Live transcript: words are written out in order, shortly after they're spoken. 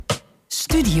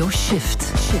Studio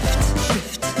Shift.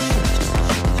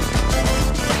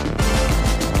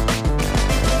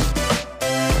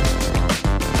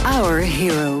 Our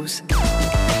heroes.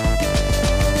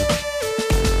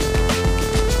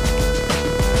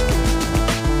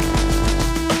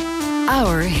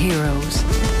 Our heroes.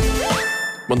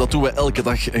 Want dat doen we elke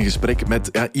dag, een gesprek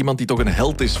met iemand die toch een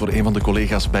held is voor een van de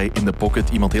collega's bij In The Pocket.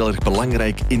 Iemand heel erg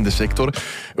belangrijk in de sector.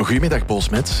 Goedemiddag, Bo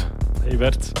Smets. Hey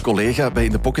Bert. Collega bij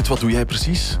In The Pocket, wat doe jij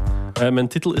precies? Mijn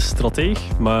titel is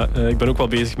strateeg, maar ik ben ook wel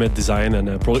bezig met design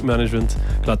en product management.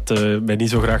 Ik laat mij niet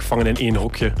zo graag vangen in één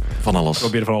hokje. Van alles. Ik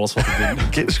probeer van alles wat te doen.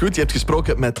 Oké, is goed. Je hebt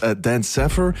gesproken met Dan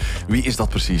Saffer. Wie is dat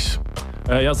precies?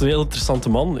 Ja, het is een heel interessante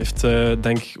man. Heeft,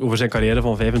 denk ik, over zijn carrière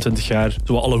van 25 jaar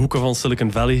zo alle hoeken van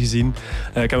Silicon Valley gezien.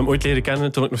 Ik heb hem ooit leren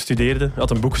kennen toen ik nog studeerde. Hij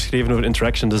had een boek geschreven over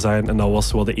interaction design en dat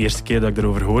was wel de eerste keer dat ik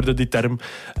erover hoorde, die term.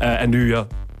 En nu,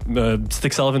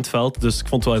 stik zelf in het veld, dus ik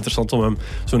vond het wel interessant om hem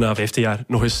zo na 15 jaar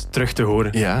nog eens terug te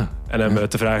horen. Ja. En hem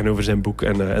te vragen over zijn boek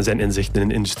en zijn inzichten in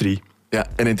de industrie. Ja,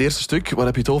 en in het eerste stuk, waar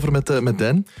heb je het over met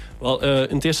Dan? Wel,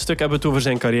 in het eerste stuk hebben we het over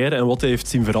zijn carrière en wat hij heeft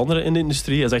zien veranderen in de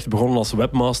industrie. Hij is echt begonnen als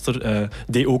webmaster,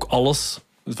 deed ook alles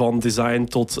van design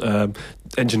tot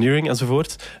engineering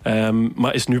enzovoort.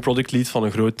 Maar is nu productlead van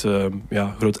een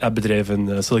groot appbedrijf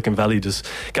in Silicon Valley. Dus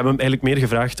ik heb hem eigenlijk meer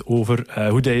gevraagd over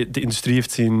hoe hij de industrie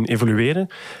heeft zien evolueren.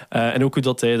 En ook hoe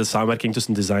dat hij de samenwerking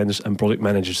tussen designers en product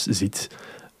managers ziet.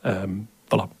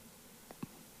 Voilà.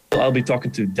 I'll be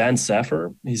talking to Dan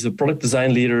Saffer. He's a product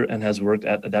design leader and has worked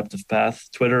at Adaptive Path,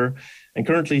 Twitter, and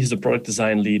currently he's the product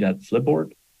design lead at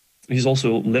Flipboard. He's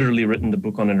also literally written the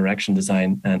book on interaction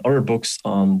design and other books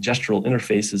on gestural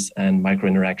interfaces and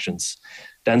micro-interactions.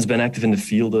 Dan's been active in the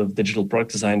field of digital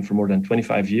product design for more than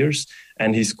 25 years,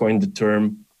 and he's coined the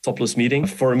term topless meeting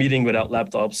for a meeting without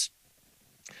laptops.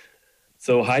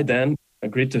 So hi, Dan.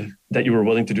 Great that you were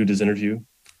willing to do this interview.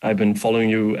 I've been following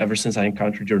you ever since I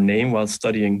encountered your name while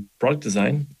studying product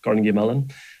design at Carnegie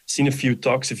Mellon. Seen a few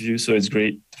talks of you, so it's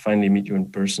great to finally meet you in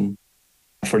person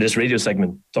for this radio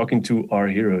segment, talking to our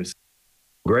heroes.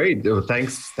 Great.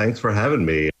 Thanks for having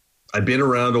me. I've been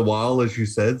around a while, as you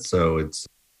said, so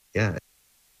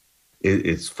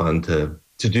it's fun to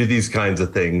do these kinds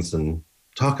of things and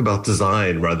talk about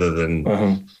design rather than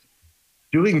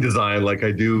doing design like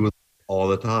I do all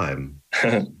the time.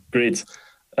 Great.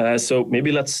 So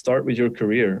maybe let's start with your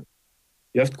career.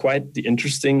 You have quite the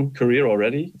interesting career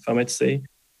already, if I might say,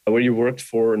 where you worked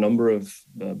for a number of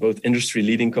both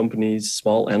industry-leading companies,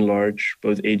 small and large,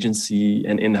 both agency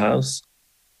and in-house.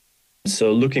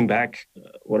 So looking back,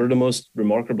 what are the most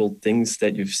remarkable things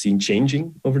that you've seen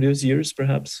changing over those years,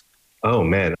 perhaps? Oh,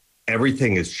 man,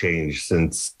 everything has changed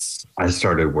since I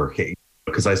started working,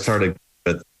 because I started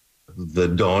at the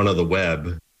dawn of the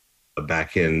web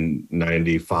back in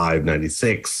 95,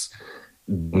 96,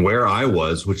 where I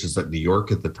was, which is at New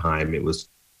York at the time. It was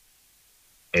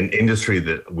an industry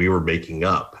that we were making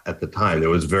up at the time. There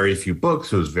was very few books.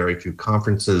 There was very few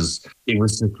conferences. It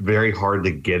was just very hard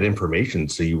to get information.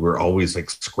 So you were always like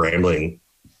scrambling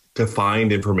to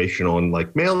find information on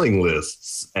like mailing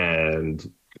lists and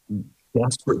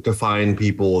desperate to find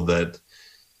people that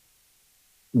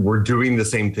were doing the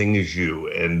same thing as you.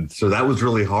 And so that was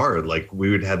really hard. Like we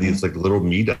would have these like little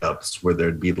meetups where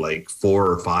there'd be like 4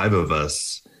 or 5 of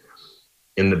us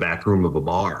in the back room of a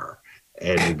bar.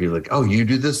 And it'd be like, oh, you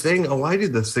do this thing? Oh, I do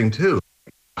this thing too.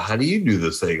 How do you do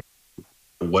this thing?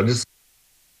 What's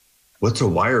a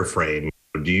wireframe?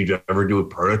 Do you ever do a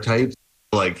prototype?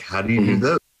 Like, how do you do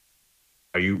this?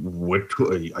 Do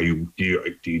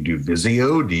you do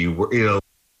Visio? Do you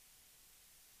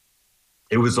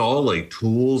it was all like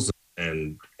tools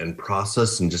and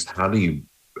process and just how do you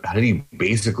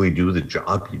basically do the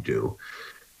job you do?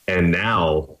 And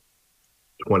now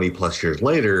 20 plus years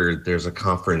later, there's a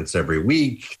conference every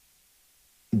week.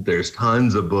 There's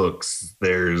tons of books.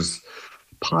 There's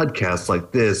podcasts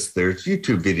like this. There's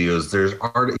YouTube videos. There's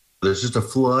art. There's just a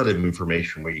flood of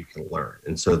information where you can learn.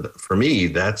 And so for me,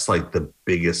 that's like the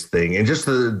biggest thing. And just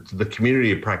the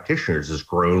community of practitioners has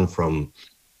grown from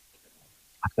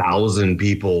 1,000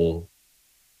 people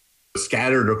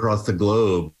scattered across the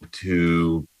globe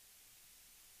to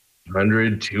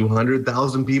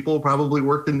 200,000 people probably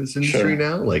work in this industry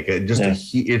now. Like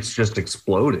it's just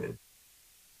exploded.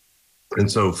 And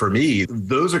so for me,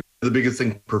 those are the biggest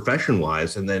thing profession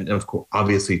wise. And then of course,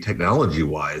 obviously technology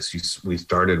wise, we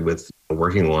started with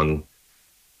working on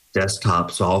desktop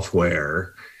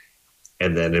software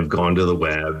and then have gone to the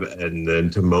web and then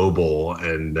to mobile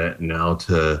and now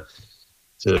to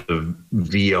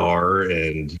VR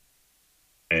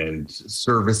and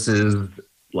services.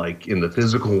 Like in the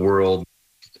physical world,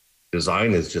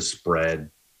 design is just spread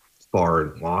far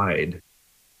and wide.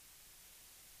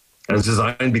 as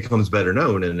design becomes better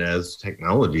known and as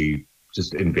technology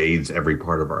just invades every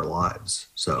part of our lives.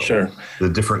 So Sure. the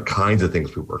different kinds of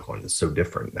things we work on is so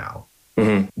different now.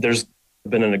 There's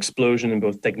been an explosion in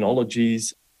both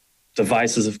technologies,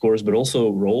 devices, of course, but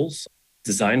also roles,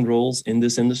 design roles in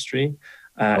this industry.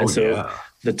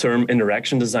 The term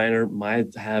interaction designer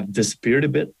might have disappeared a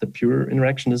bit, the pure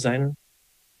interaction designer.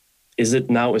 Is it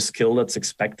now a skill that's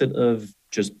expected of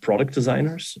just product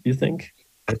designers, you think?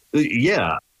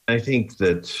 Yeah, I think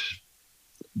that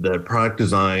the product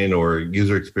design or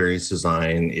user experience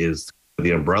design is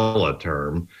the umbrella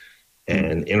term,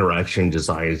 and interaction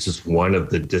design is just one of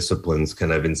the disciplines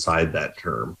kind of inside that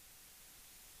term.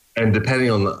 And depending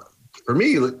on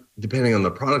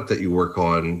the product that you work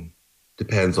on,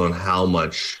 depends on how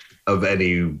much of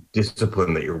any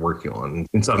discipline that you're working on.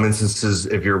 In some instances,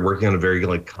 if you're working on a very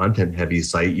content heavy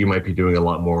site, you might be doing a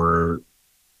lot more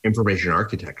information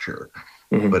architecture.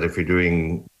 But if you're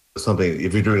doing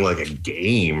like a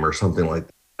game or something like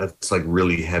that, that's like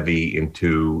really heavy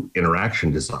into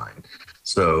interaction design.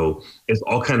 So it's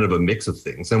all kind of a mix of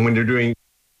things. And when you're doing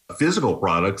physical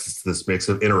products, it's this mix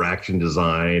of interaction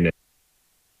design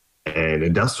and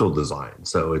industrial design.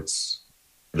 So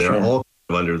they're all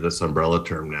under this umbrella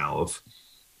term now of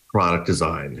product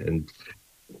design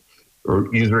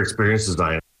or user experience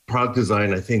design. Product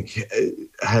design, I think,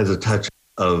 has a touch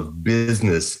of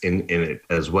business in it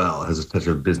as well, has a touch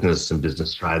of business and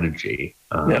business strategy.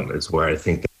 Is where I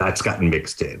think that's gotten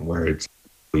mixed in, where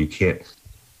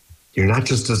you're not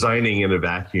just designing in a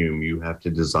vacuum, you have to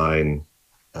design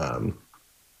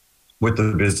with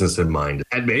the business in mind.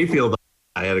 At Mayfield,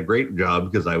 I had a great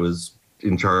job because I was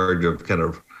in charge of kind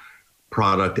of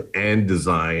product and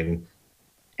design,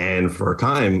 and for a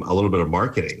time, a little bit of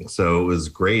marketing. So it was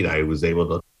great. I was able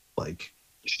to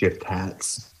shift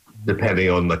hats depending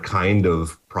on the kind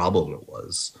of problem it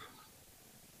was.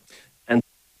 And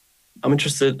I'm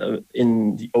interested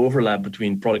in the overlap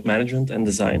between product management and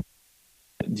design.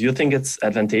 Do you think it's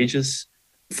advantageous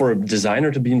for a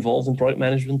designer to be involved in product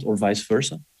management or vice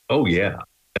versa? Oh, yeah.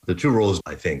 The two roles,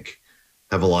 I think,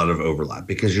 have a lot of overlap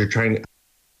because you're trying to,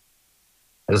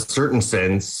 in a certain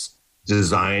sense,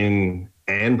 design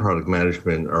and product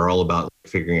management are all about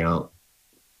figuring out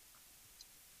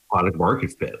product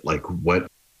market fit, like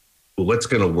what's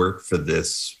going to work for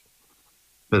these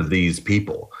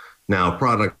people. Now,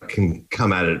 product can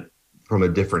come at it from a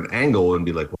different angle and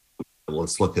be like, well,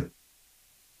 let's look at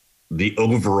the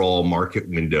overall market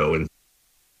window and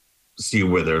see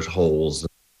where there's holes.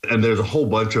 And there's a whole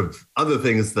bunch of other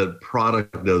things that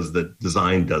product does that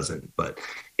design doesn't. But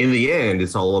in the end,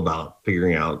 it's all about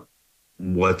figuring out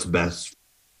what's best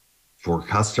for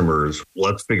customers.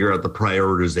 Let's figure out the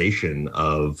prioritization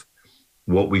of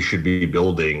what we should be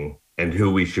building and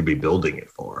who we should be building it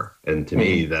for. And to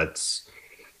me,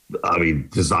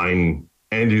 design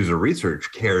and user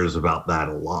research cares about that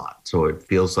a lot. So it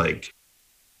feels like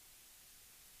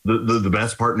the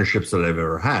best partnerships that I've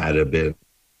ever had have been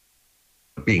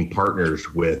being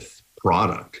partners with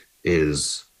product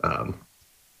is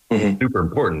super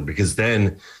important, because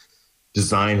then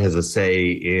design has a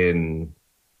say in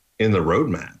the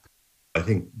roadmap. I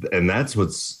think, and that's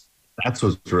what's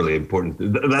really important.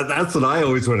 That's what I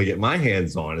always want to get my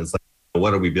hands on, is like,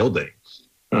 what are we building?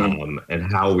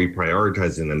 And how are we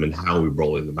prioritizing them and how are we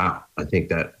rolling them out? I think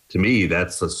that, to me,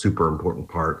 that's a super important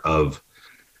part of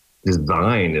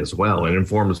design as well, and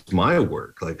informs my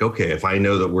work. Like, okay, if I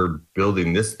know that we're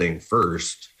building this thing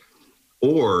first,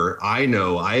 or I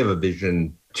know I have a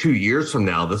vision 2 years from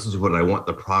now, this is what I want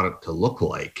the product to look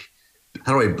like.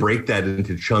 How do I break that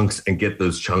into chunks and get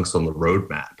those chunks on the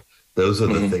roadmap? Those are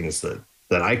the things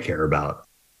that I care about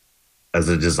as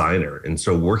a designer. And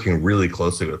so working really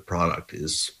closely with product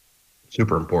is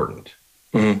super important.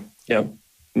 Yeah,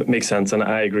 makes sense. And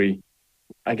I agree.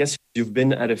 I guess you've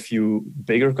been at a few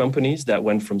bigger companies that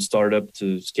went from startup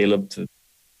to scale up to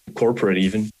corporate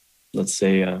even, let's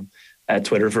say at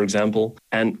Twitter, for example.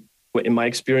 And in my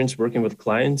experience working with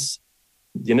clients,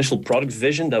 the initial product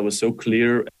vision that was so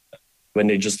clear when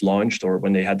they just launched or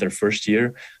when they had their first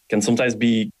year can sometimes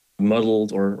be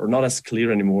muddled or not as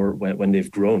clear anymore when they've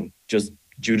grown, just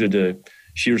due to the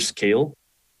sheer scale.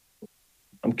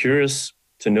 I'm curious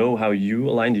to know how you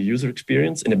align the user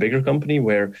experience in a bigger company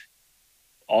where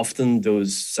often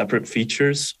those separate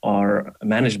features are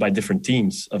managed by different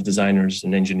teams of designers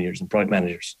and engineers and product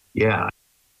managers. Yeah,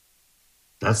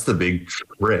 that's the big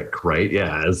trick, right?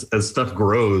 Yeah, as stuff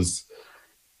grows,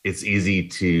 it's easy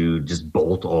to just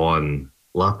bolt on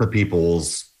lots of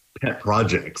people's pet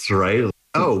projects, right?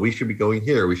 Oh, we should be going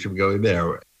here, we should be going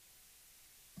there.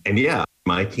 And yeah,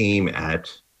 my team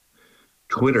at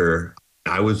Twitter,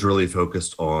 I was really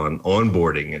focused on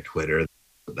onboarding at Twitter.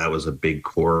 That was a big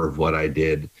core of what I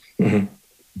did. Mm-hmm.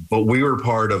 But we were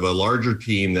part of a larger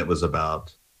team that was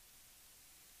about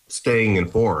staying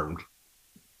informed.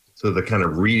 So the kind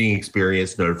of reading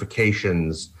experience,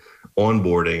 notifications,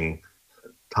 onboarding,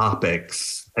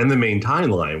 topics, and the main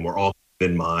timeline were all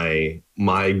in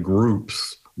my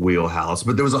group's wheelhouse.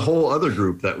 But there was a whole other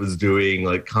group that was doing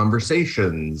like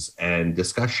conversations and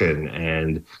discussion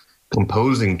and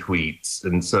composing tweets.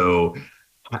 And so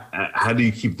how do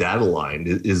you keep that aligned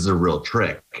is a real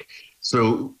trick.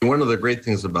 So one of the great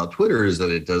things about Twitter is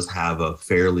that it does have a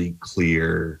fairly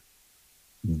clear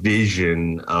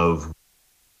vision of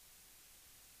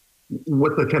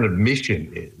what the kind of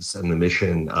mission is, and the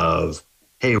mission of,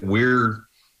 hey, we're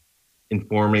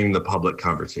informing the public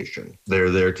conversation. They're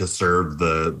there to serve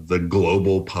the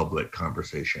global public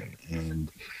conversation, and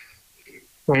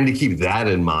trying to keep that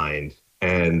in mind.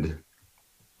 And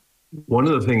one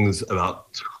of the things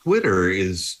about Twitter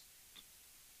is,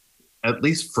 at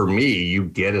least for me, you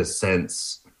get a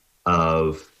sense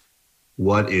of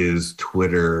what is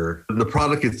Twitter, the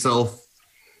product itself,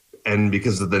 and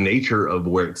because of the nature of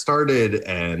where it started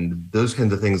and those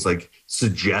kinds of things, like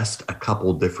suggest a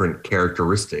couple different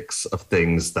characteristics of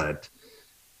things that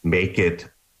make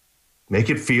it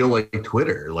feel like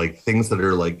Twitter, like things that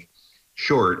are like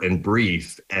short and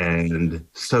brief and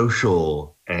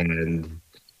social, and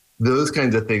those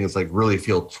kinds of things like really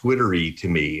feel Twittery to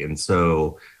me. And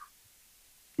so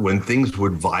when things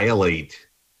would violate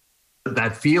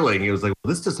that feeling, it was like, well,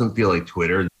 this doesn't feel like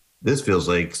Twitter. This feels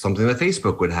like something that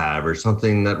Facebook would have, or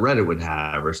something that Reddit would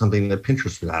have, or something that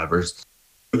Pinterest would have. Or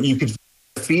you could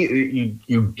feel,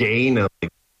 you gain a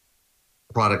like,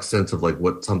 product sense of like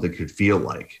what something could feel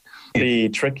like. Be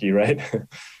tricky, right?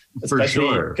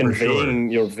 Especially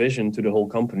conveying your vision to the whole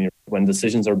company when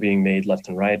decisions are being made left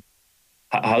and right.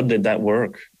 How did that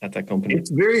work at that company?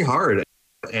 It's very hard.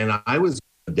 And I was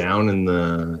in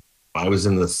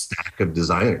the stack of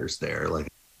designers there. Like,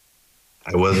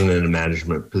 I wasn't in a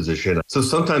management position. So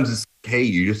sometimes it's, hey,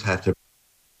 you just have to,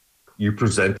 you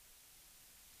present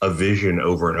a vision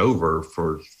over and over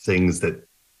for things that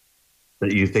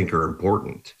you think are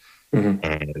important. Mm-hmm.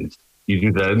 And you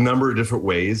do that a number of different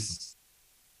ways.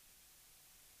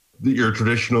 Your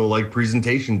traditional like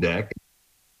presentation deck.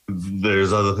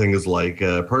 There's other things like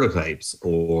prototypes,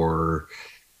 or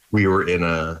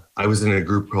I was in a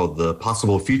group called the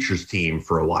Possible Futures team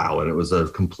for a while, and it was a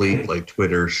complete like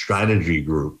Twitter strategy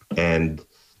group. And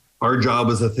our job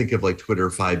was to think of like Twitter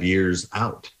 5 years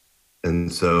out.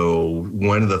 And so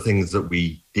one of the things that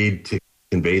we did to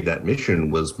convey that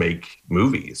mission was make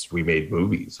movies. We made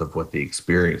movies of what the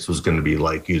experience was going to be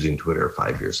like using Twitter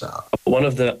 5 years out. One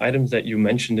of the items that you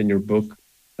mentioned in your book,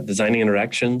 Designing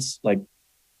Interactions, like,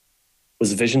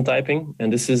 was vision typing.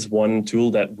 And this is one tool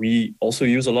that we also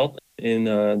use a lot in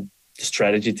the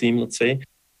strategy team, let's say.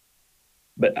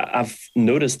 But I've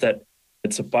noticed that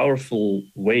it's a powerful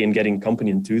way in getting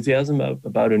company enthusiasm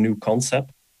about a new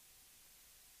concept.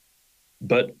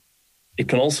 But it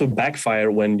can also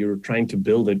backfire when you're trying to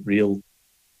build it real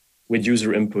with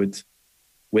user input,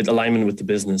 with alignment with the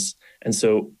business. And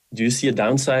so do you see a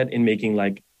downside in making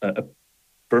like a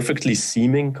perfectly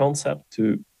seeming concept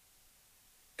to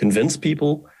convince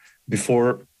people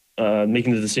before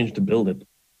making the decision to build it?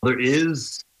 There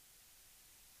is,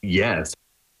 yes.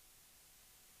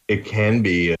 It can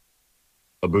be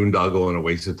a boondoggle and a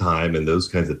waste of time and those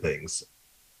kinds of things.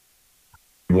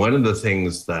 One of the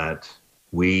things that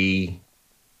we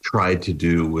tried to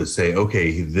do was say,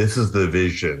 okay, this is the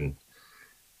vision,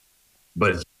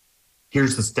 but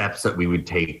here's the steps that we would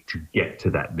take to get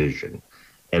to that vision.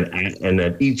 And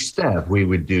at each step we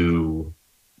would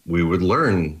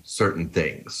learn certain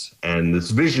things. And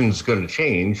this vision is going to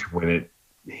change when it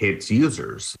hits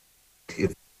users.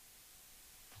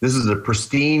 This is a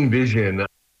pristine vision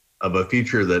of a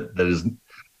feature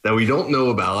that we don't know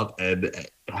about and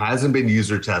hasn't been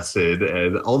user tested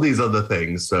and all these other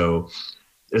things. So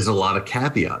there's a lot of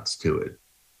caveats to it.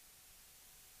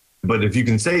 But if you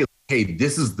can say, hey,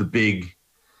 this is the big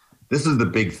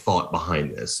thought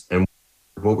behind this. And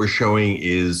what we're showing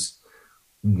is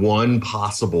one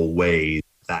possible way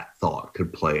that thought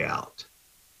could play out.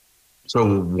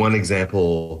 So one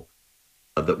example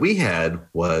that we had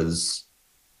was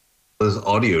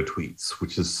audio tweets,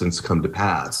 which has since come to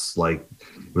pass. Like,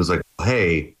 it was like,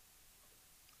 hey,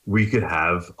 we could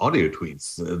have audio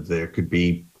tweets. There could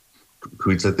be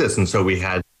tweets like this. And so we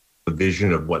had a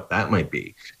vision of what that might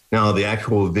be. Now, the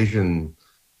actual vision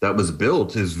that was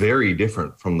built is very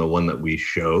different from the one that we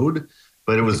showed,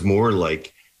 but it was more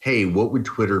like, hey, what would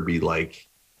Twitter be like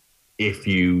if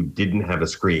you didn't have a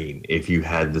screen, if you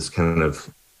had this kind of,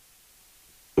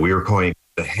 we were calling it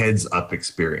the heads up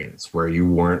experience, where you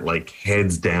weren't like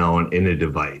heads down in a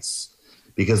device,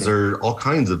 because there are all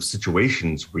kinds of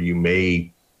situations where you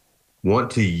may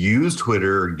want to use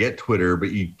Twitter or get Twitter,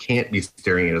 but you can't be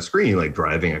staring at a screen, like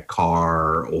driving a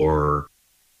car or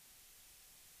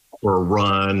a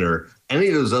run or any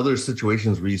of those other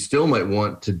situations where you still might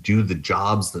want to do the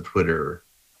jobs that Twitter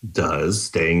does,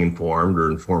 staying informed or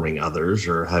informing others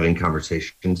or having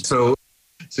conversations. So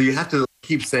you have to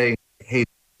keep saying, hey,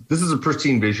 this is a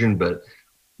pristine vision, but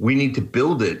we need to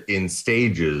build it in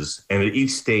stages. And at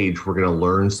each stage, we're going to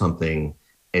learn something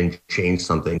and change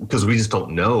something, because we just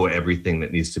don't know everything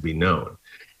that needs to be known.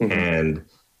 Mm-hmm. And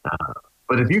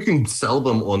but if you can sell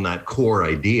them on that core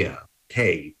idea,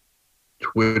 hey,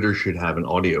 Twitter should have an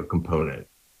audio component,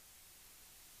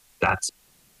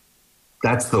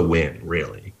 that's the win,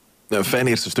 really. Een fijn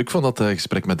eerste stuk van dat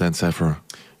gesprek met Dan Saffer.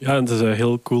 Ja, het is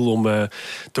heel cool om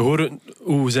te horen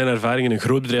hoe zijn ervaring in een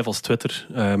groot bedrijf als Twitter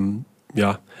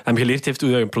hem geleerd heeft hoe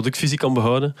je een productvisie kan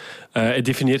behouden. Hij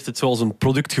definieert het zoals een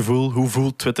productgevoel. Hoe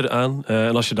voelt Twitter aan?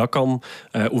 En als je dat kan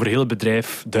over heel het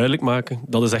bedrijf duidelijk maken,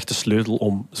 dat is echt de sleutel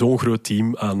om zo'n groot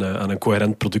team aan een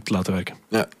coherent product te laten werken.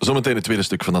 Ja, zometeen het tweede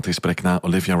stuk van dat gesprek na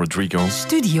Olivia Rodrigo.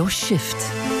 Studio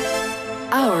Shift.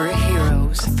 Our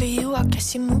heroes. For you, I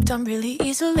guess you moved on really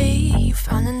easily. You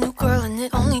found a new girl and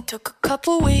it only took a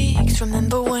couple weeks.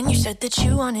 Remember when you said that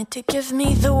you wanted to give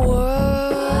me the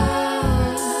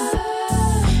world?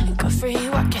 Good for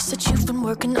you, I guess that you've been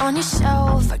working on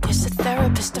yourself. I guess the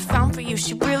therapist I found for you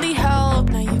should really help.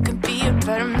 Now you can be a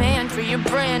better man for your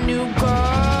brand new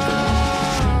girl.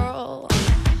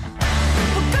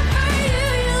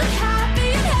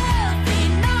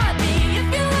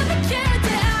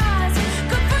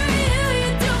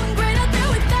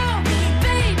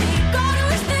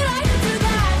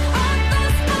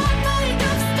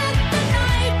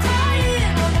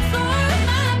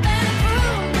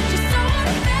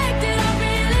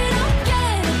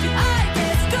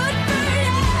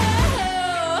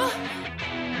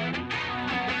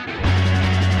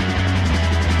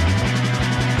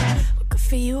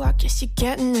 I guess you're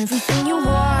getting everything you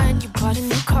want. You bought a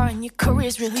new car and your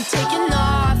career's really taking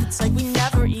off. It's like we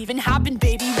never even happened,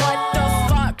 baby. What the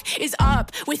fuck is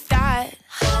up with that?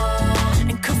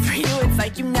 And good for you, it's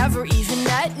like you never even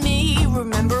met me.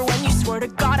 Remember when you swore to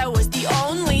God I was the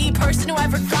only person who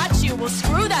ever got you? Well,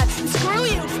 screw that and screw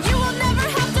you. You will never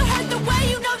have to hurt the way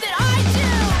you know that I do.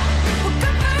 Well,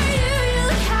 good for you, you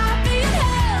look happy and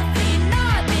healthy.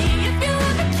 Not me, if you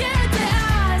ever cared to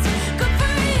ask. Good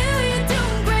for you, you're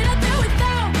doing great out there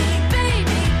without me, baby.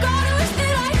 God, I wish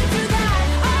that I could do that.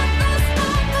 I lost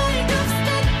my mind, I've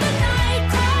spent the night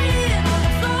crying on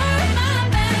the floor in my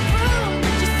bedroom.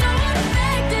 But you're so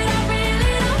unaffected, I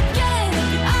really don't get it.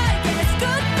 But I guess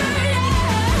good for you.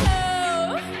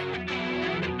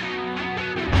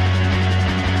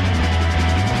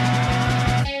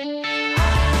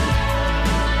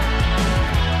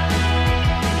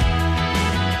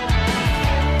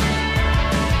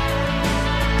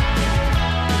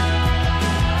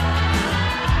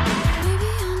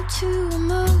 Maybe I'm too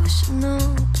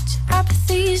emotional, but your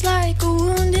apathy's like a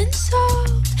wounded soul.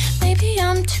 Maybe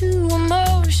I'm too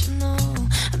emotional,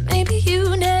 or maybe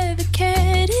you never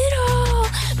cared at all.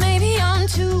 Maybe I'm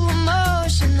too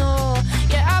emotional,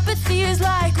 your apathy is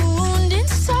like a wounded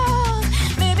soul.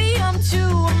 Maybe I'm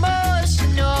too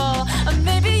emotional, or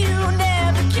maybe you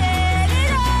never cared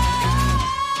at all.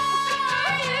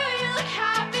 You look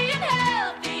happy and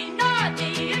healthy, not me,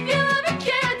 if you ever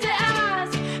cared to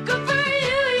ask. Good for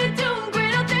you, you're doing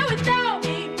great out there without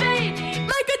me, baby.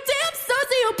 Like a damn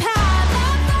sociopath.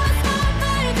 I've lost my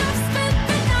mind, I've spent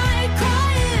the night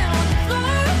crying on the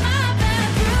floor of my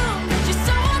bedroom. But you're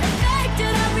so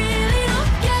unaffected, I really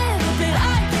don't get it. But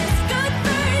I guess good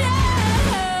for you.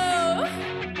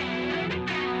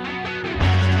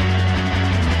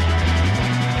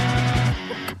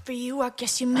 Good for you, I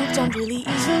guess you moved on really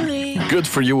easily. Good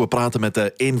for you. We praten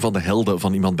met een van de helden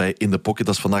van Iemand bij In The Pocket.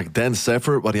 Dat is vandaag Dan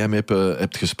Saffer, waar jij mee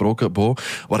hebt gesproken, Bo.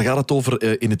 Waar gaat het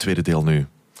over in het tweede deel nu?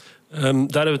 Daar hebben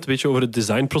we het een beetje over het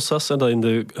designproces, dat in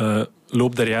de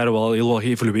loop der jaren wel heel wat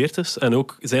geëvolueerd is. En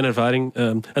ook zijn ervaring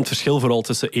en het verschil vooral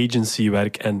tussen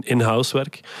agencywerk en in-house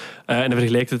werk. En hij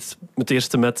vergelijkt het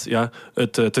eerste met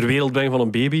het ter wereld brengen van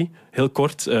een baby. Heel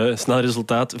kort, snel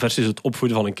resultaat versus het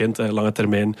opvoeden van een kind. Lange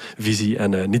termijn visie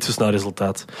en niet zo snel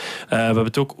resultaat. We hebben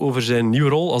het ook over zijn nieuwe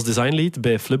rol als designlead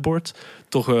bij Flipboard.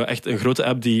 Toch echt een grote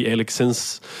app die eigenlijk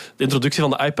sinds de introductie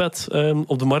van de iPad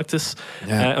op de markt is.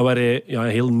 Ja. En waar hij een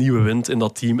heel nieuwe wind in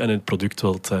dat team en in het product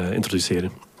wilt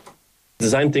introduceren.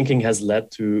 Design thinking has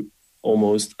led to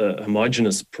almost a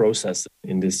homogenous process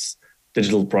in this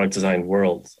digital product design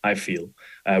world, I feel,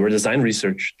 where design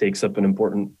research takes up an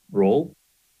important role.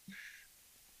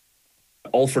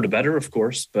 All for the better, of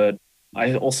course, but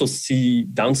I also see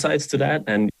downsides to that,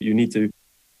 and you need to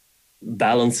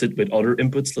balance it with other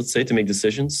inputs, let's say, to make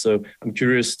decisions. So I'm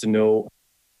curious to know,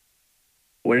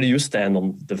 where do you stand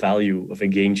on the value of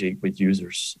engaging with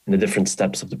users in the different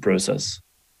steps of the process?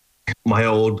 My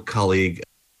old colleague,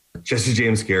 Jesse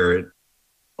James Garrett,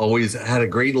 always had a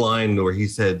great line where he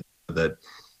said that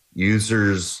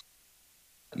user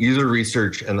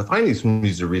research and the findings from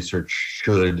user research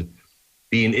should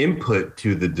be an input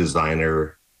to the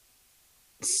designer,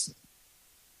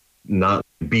 not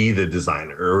be the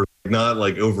designer, or not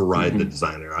like override the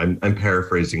designer. I'm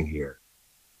paraphrasing here.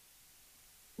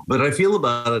 But I feel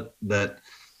about it that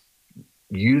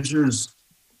users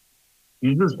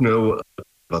know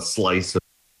a slice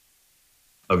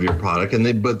of your product, and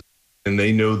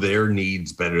they know their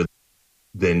needs better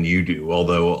than you do,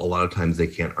 although a lot of times they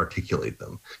can't articulate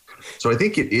them. So I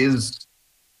think it is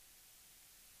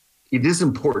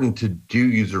important to do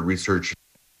user research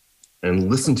and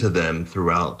listen to them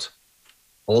throughout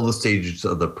all the stages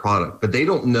of the product, but they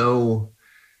don't know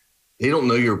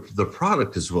the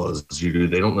product as well as you do.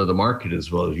 They don't know the market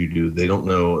as well as you do. They don't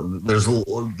know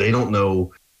they don't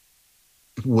know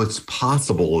what's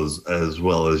possible as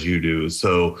well as you do.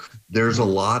 So there's a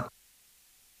lot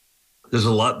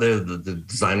there that the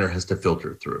designer has to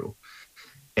filter through.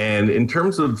 And in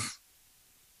terms of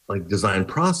like design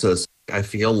process, I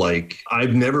feel like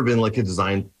I've never been like a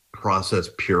design process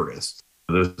purist.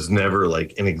 There's never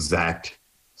like an exact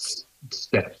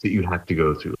step that you have to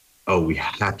go through. Oh, we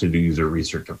have to do user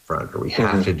research up front, or we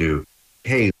have to do,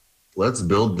 hey, let's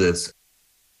build this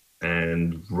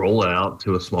and roll it out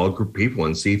to a small group of people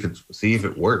and see if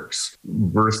it works,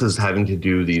 versus having to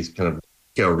do these kind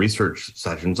of research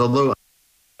sessions. Although,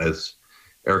 as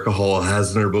Erica Hall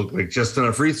has in her book, like Just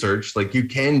Enough Research, like you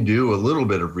can do a little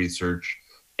bit of research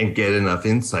and get enough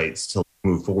insights to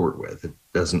move forward with. It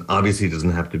doesn't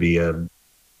have to be a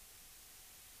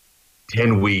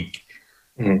 10-week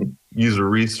user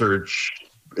research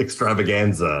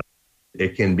extravaganza.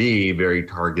 It can be very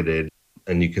targeted,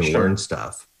 and you can learn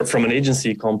stuff. From an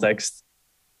agency context,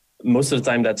 most of the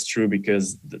time that's true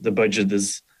because the budget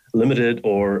is limited,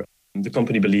 or the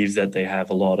company believes that they have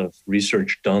a lot of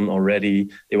research done already.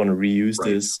 They want to reuse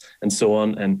this and so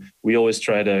on. And we always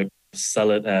try to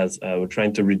sell it as we're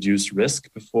trying to reduce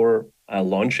risk before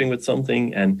launching with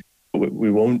something. And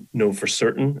we won't know for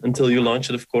certain until you launch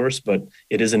it, of course, but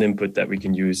it is an input that we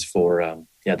can use for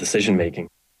decision making.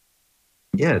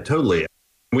 Yeah, totally.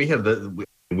 We have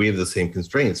the same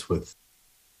constraints with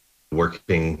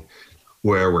working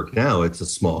where I work now. It's a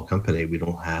small company. We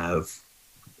don't have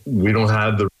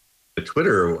the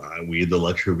Twitter. We had the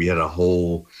luxury. We had a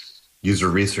whole user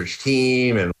research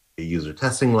team and a user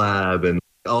testing lab and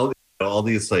all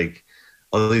these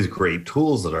great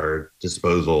tools at our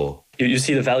disposal. You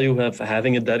see the value of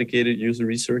having a dedicated user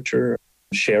researcher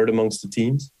shared amongst the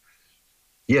teams?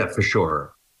 Yeah, for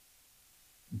sure.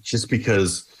 Just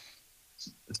because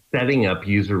setting up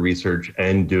user research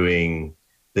and doing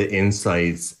the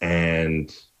insights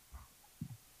and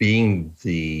having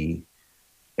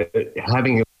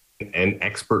an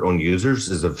expert on users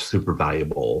is a super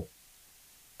valuable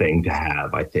thing to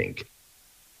have, I think.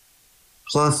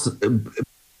 Plus,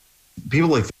 people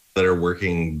like that are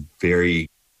working very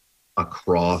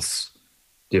across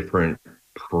different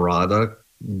product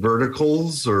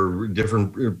verticals or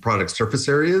different product surface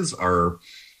areas are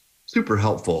super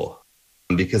helpful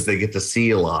because they get to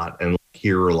see a lot and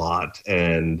hear a lot,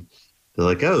 and they're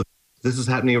like, oh, this is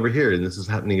happening over here and this is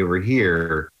happening over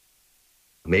here.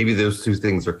 Maybe those two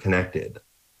things are connected,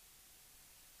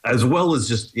 as well as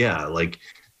just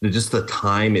the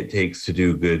time it takes to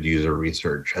do good user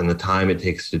research and the time it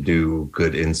takes to do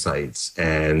good insights.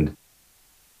 And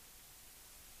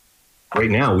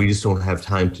right now, we just don't have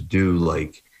time to do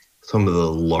like some of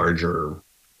the larger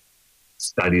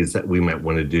studies that we might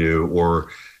want to do, or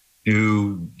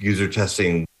do user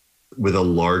testing with a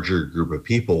larger group of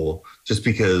people, just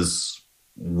because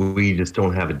we just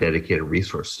don't have a dedicated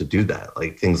resource to do that.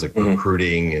 Like things like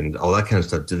recruiting and all that kind of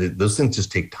stuff. Those things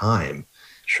just take time.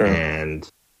 Sure. And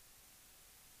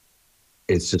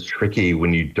it's just tricky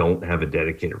when you don't have a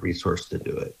dedicated resource to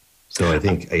do it. So I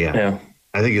think, I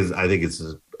think it's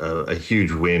a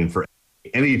huge win for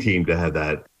any team to have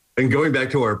that. And going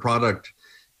back to our product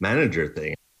manager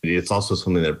thing, it's also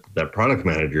something that product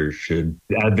managers should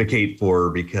advocate for,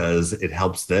 because it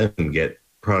helps them get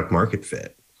product market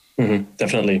fit.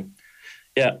 Definitely.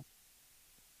 Yeah.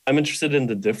 I'm interested in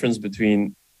the difference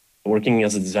between working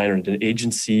as a designer in an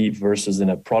agency versus in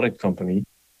a product company.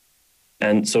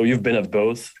 And so you've been at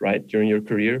both, right, during your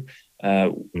career.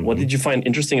 What did you find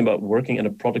interesting about working at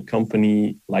a product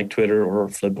company like Twitter or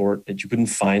Flipboard that you couldn't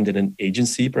find in an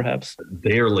agency, perhaps?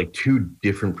 They are like two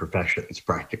different professions,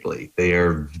 practically. They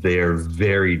are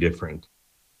very different.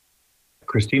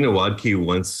 Christina Wadke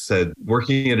once said,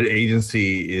 working at an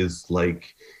agency is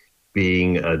like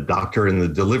being a doctor in the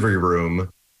delivery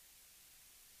room.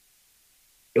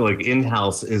 Like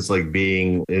in-house is like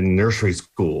being in nursery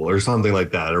school or something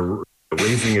like that, or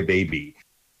raising a baby.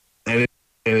 And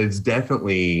it's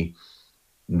definitely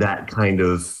that kind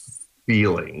of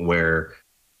feeling where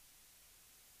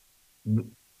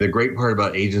the great part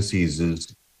about agencies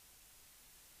is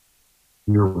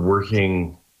you're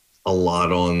working a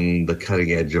lot on the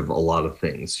cutting edge of a lot of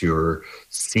things. You're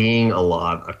seeing a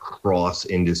lot across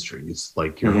industries.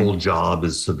 Like your whole job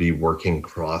is to be working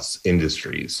across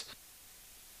industries.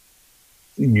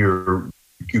 You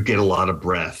get a lot of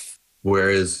breadth.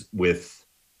 Whereas with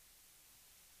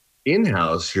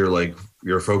in-house,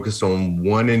 you're focused on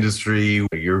one industry.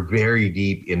 You're very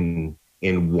deep in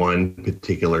one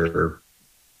particular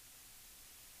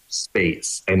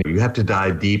space, and you have to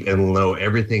dive deep and know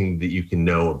everything that you can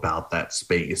know about that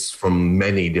space from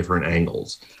many different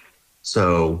angles.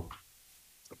 So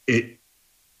it's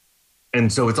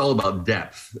all about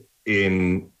depth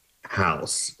in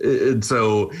house. And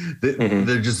so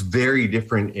they're just very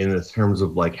different in the terms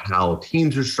of like how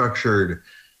teams are structured,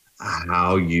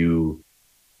 how you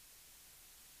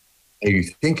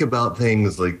think about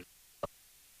things, like,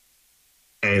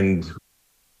 and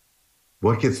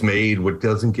what gets made, what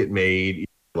doesn't get made.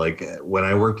 Like when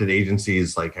I worked at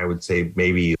agencies, like I would say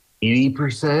maybe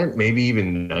 80%, maybe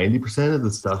even 90% of the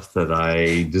stuff that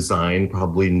I designed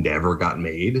probably never got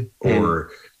made, or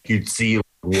you'd see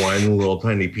one little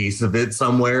tiny piece of it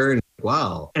somewhere and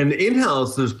wow. And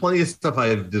in-house, there's plenty of stuff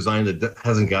I've designed that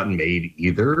hasn't gotten made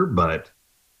either, but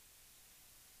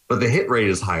the hit rate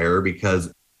is higher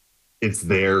because it's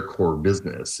their core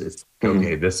business. It's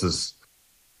okay,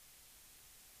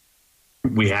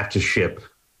 we have to ship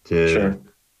to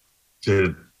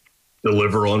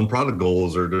deliver on product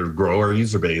goals or to grow our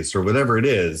user base or whatever it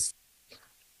is.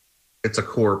 It's a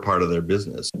core part of their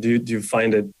business. Do you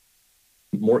find it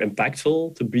more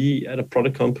impactful to be at a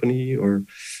product company, or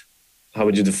how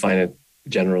would you define it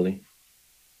generally?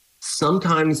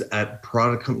 Sometimes at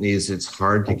product companies, it's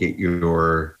hard to get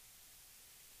your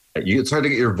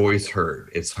voice heard.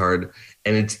 It's hard,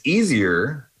 and it's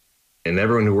easier. And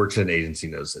everyone who works in an agency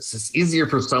knows this. It's easier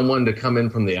for someone to come in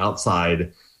from the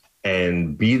outside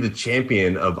and be the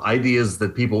champion of ideas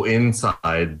that people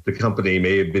inside the company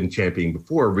may have been championing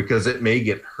before, because it may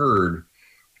get heard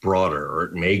broader, or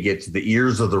it may get to the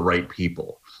ears of the right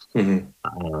people. And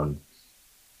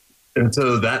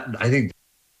so that, I think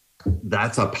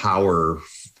that's a power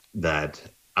that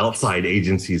outside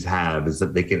agencies have, is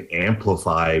that they can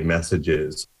amplify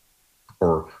messages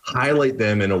or highlight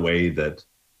them in a way that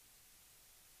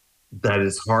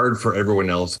is hard for everyone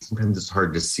else. Sometimes it's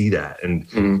hard to see that. And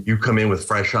you come in with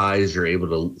fresh eyes, you're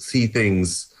able to see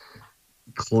things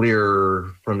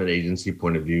clearer from an agency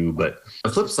point of view. But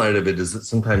the flip side of it is that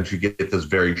sometimes you get this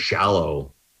very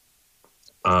shallow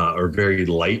or very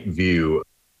light view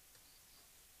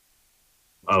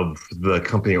of the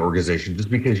company organization, just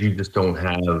because you just don't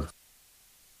have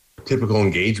typical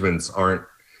engagements aren't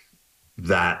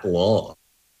that long.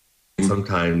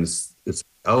 Sometimes it's,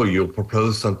 you'll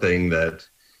propose something that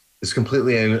is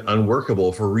completely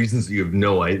unworkable for reasons that you have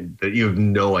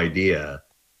no idea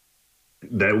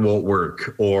that won't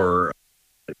work, or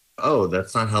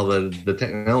that's not how the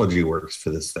technology works for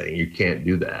this thing. You can't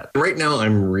do that. Right now,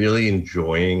 I'm really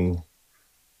enjoying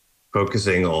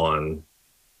focusing on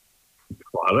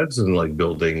products and like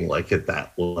building like at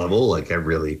that level. Like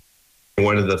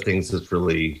one of the things that's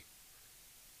really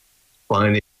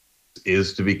fun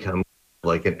is to become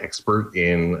like an expert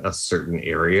in a certain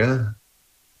area.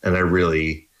 And I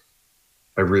really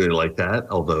like that.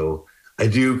 Although I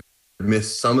do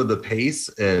miss some of the pace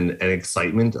and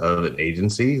excitement of an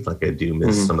agency. Like I do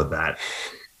miss some of that.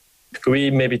 Could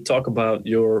we maybe talk about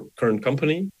your current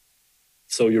company?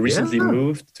 So you recently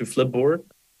moved to Flipboard.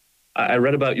 I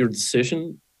read about your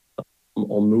decision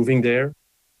on moving there.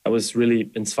 That was really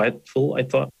insightful, I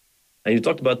thought. And you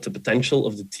talked about the potential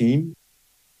of the team,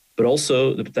 but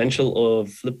also the potential of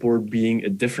Flipboard being a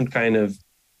different kind of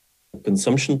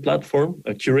consumption platform,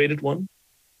 a curated one.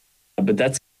 But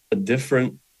that's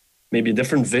maybe a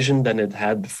different vision than it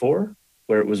had before,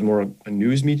 where it was more a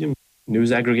news medium,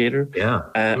 news aggregator. Yeah.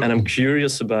 And I'm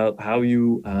curious about how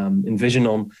you envision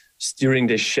on steering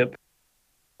this ship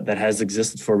that has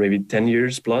existed for maybe 10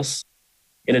 years plus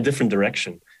in a different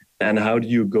direction? And how do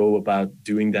you go about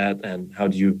doing that? And how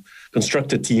do you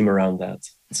construct a team around that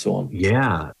and so on?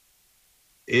 Yeah,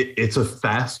 it's a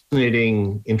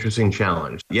fascinating, interesting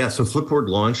challenge. Yeah, so Flipboard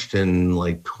launched in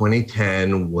like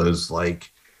 2010, was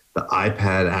like the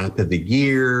iPad app of the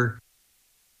year,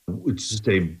 which is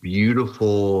a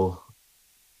beautiful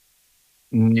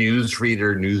news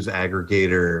reader, news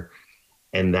aggregator.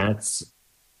 And that's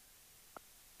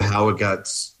how it got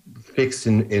fixed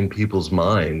in people's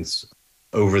minds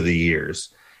over the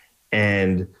years.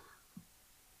 And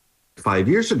 5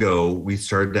 years ago, we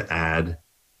started to add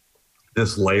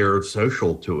this layer of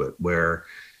social to it, where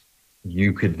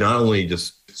you could not only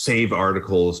just save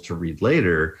articles to read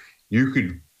later, you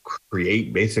could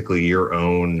create basically your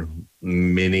own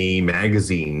mini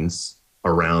magazines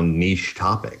around niche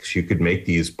topics. You could make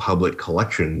these public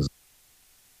collections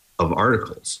of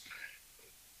articles.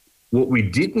 What we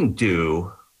didn't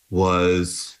do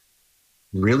was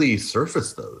really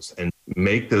surface those and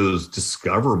make those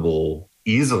discoverable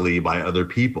easily by other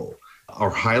people, or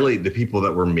highlight the people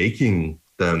that were making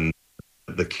them,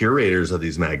 the curators of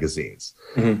these magazines.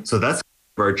 Mm-hmm. So that's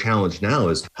our challenge now,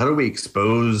 is how do we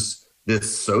expose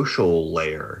this social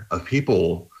layer of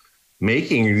people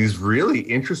making these really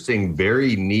interesting,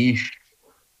 very niche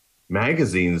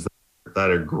magazines that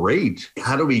are great?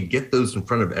 How do we get those in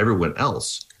front of everyone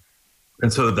else?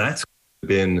 And so that's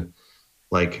been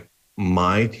like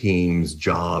my team's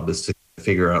job, is to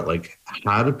figure out like,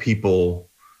 how do people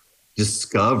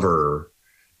discover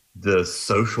the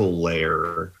social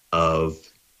layer of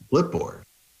Flipboard?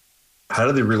 How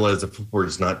do they realize that Flipboard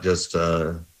is not just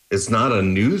it's not a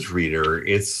news reader,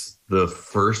 it's the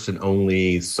first and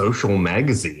only social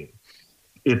magazine.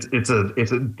 It's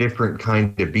a different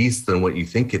kind of beast than what you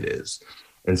think it is.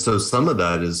 And so some of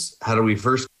that is, how do we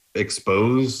first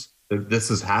expose that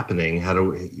this is happening? How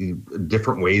do we,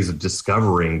 different ways of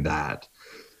discovering that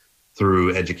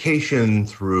through education,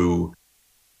 through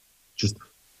just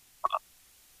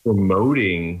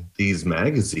promoting these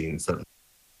magazines that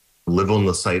live on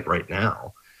the site right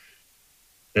now.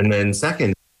 And then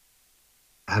second,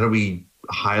 how do we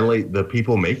highlight the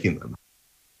people making them?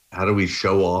 How do we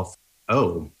show off,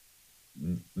 oh,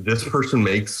 this person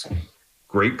makes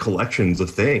great collections of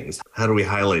things. How do we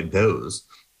highlight those?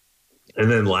 And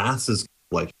then last is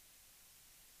like,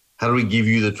 how do we give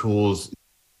you the tools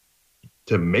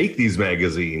to make these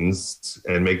magazines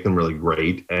and make them really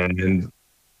great, and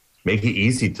make it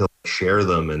easy to share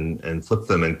them and flip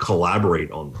them and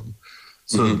collaborate on them?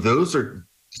 So those are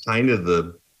kind of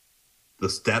the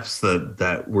steps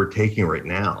that we're taking right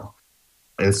now.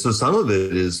 And so some of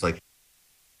it is like,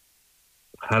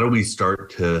 how do we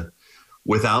start to,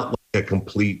 without like a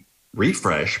complete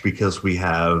refresh, because we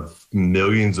have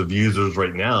millions of users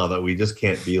right now that we just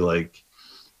can't be like,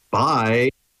 bye.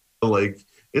 Like,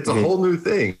 it's a whole new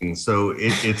thing. So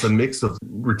it's a mix of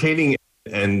retaining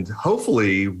and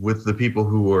hopefully with the people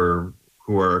who are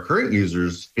our current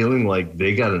users feeling like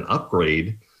they got an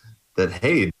upgrade, that,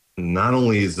 hey, not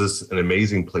only is this an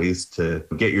amazing place to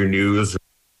get your news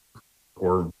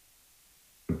or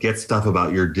get stuff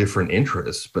about your different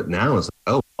interests, but now it's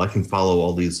like, oh, I can follow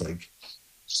all these like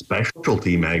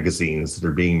specialty magazines that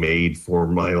are being made for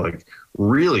my like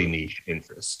really niche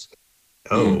interest.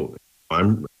 Oh,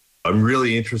 I'm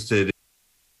really interested in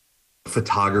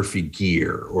photography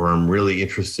gear, or I'm really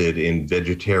interested in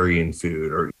vegetarian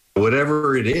food, or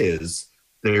whatever it is.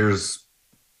 There's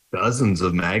dozens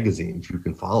of magazines you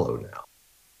can follow now.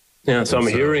 Yeah, so I'm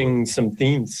hearing some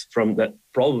themes from that,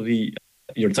 probably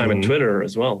your time at Twitter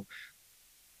as well.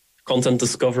 Content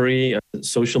discovery,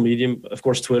 social media. Of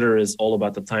course, Twitter is all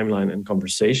about the timeline and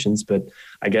conversations, but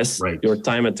I guess your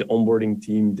time at the onboarding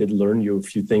team did learn you a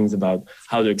few things about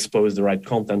how to expose the right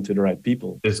content to the right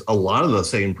people. There's a lot of the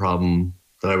same problem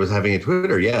that I was having at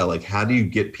Twitter. Yeah, like, how do you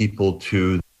get people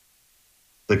to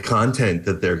the content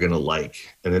that they're going to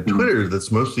like? And at Twitter,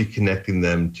 that's mostly connecting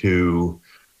them to,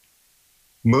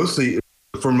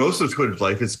 for most of Twitter's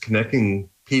life, it's connecting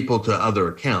people to other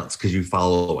accounts because you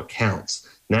follow accounts.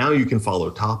 Now you can follow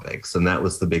topics, and that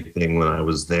was the big thing when I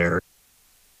was there.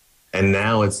 And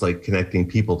now it's like connecting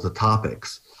people to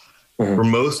topics. For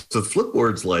most of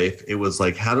Flipboard's life, it was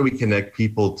like, how do we connect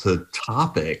people to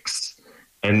topics?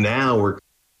 And now we're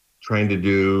trying to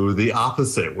do the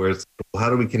opposite, where it's, how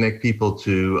do we connect people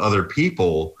to other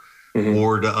people,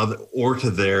 or to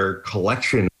their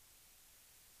collection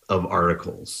of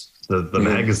articles, the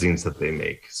magazines that they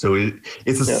make. So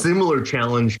it's a similar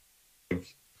challenge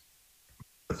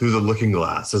through the looking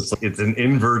glass. It's an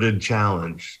inverted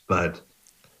challenge, but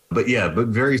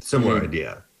very similar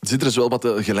idea. Zit er dus wel wat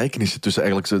gelijkenissen tussen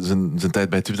eigenlijk zijn tijd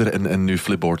bij Twitter en nu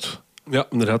Flipboard? Ja,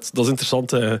 inderdaad. Dat is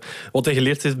interessant. Wat hij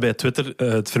geleerd heeft bij Twitter,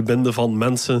 het verbinden van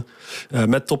mensen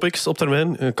met topics op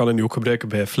termijn, kan hij nu ook gebruiken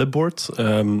bij Flipboard.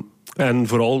 En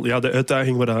vooral de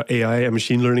uitdaging waar AI en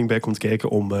machine learning bij komt kijken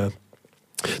om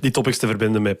die topics te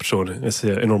verbinden met personen is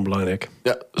enorm belangrijk.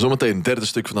 Ja, zometeen derde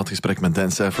stuk van dat gesprek met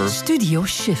Dan Saffer. Studio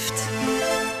Shift.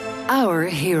 Our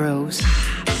heroes.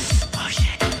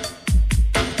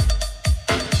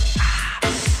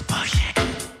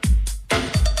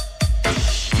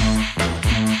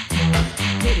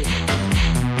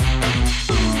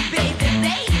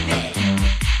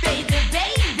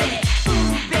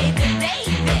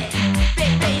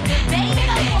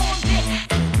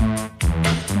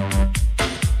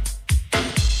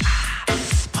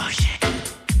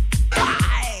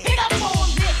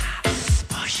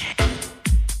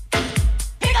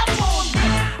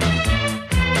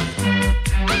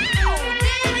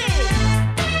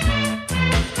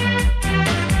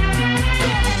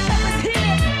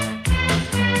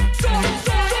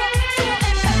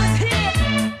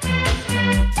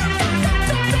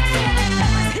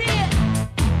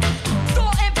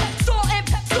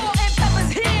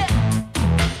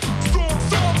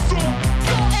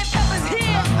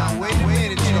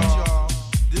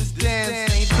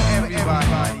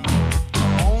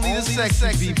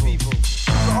 sexy people.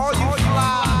 So all you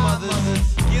fly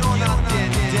mothers, get on out there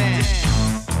and dance.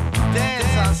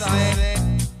 Dance, I said.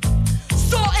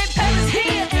 Salt and pepper's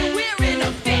here and we're in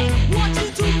effect. Want you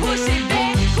to push it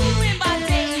back. Cooling by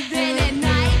day, then at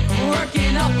night,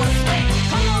 working up a sweat.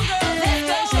 Come on, girl, let's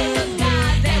go. Show the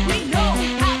guys that we know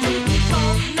how to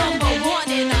become number one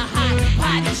in a hot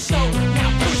body show.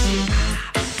 Now push it.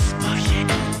 Push it.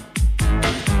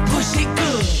 Push it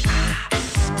good.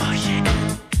 Push it.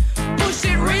 Push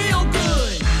it real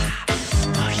good.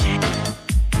 Push it.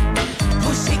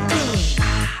 Push it good.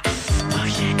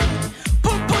 Push it.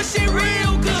 Push it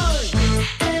real good.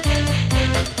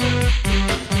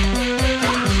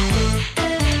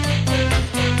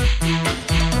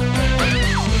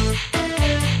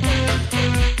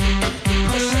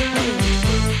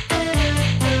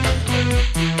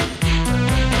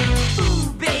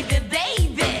 Ooh, baby,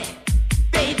 baby.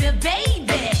 Baby,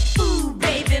 baby. Ooh,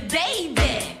 baby, baby.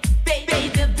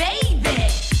 Baby, baby.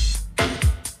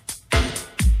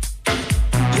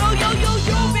 Yo, yo, yo,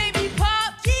 yo, baby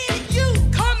pop, yeah, you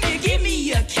come here, give me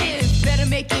a kiss. Better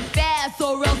make it fast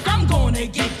or else I'm gonna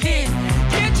get pissed.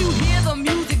 Can't you hear the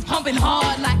music pumping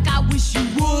hard like I wish you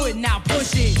would? Now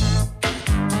push it.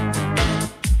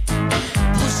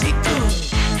 Push it good.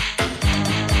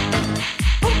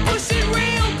 Push it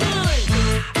real good.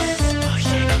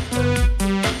 Push it.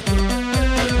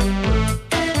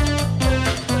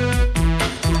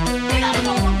 Pick up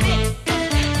on a bit.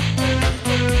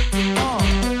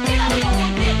 Pick up on a bit. Pick up on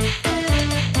a bit.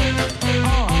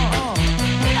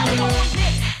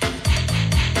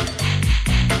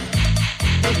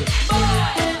 Boy,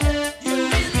 you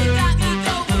really got me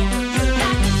going. You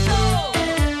got me so.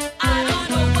 I don't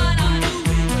know what I'm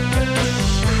doing.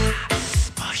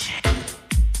 Push it.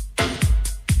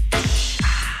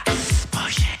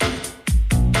 Push it.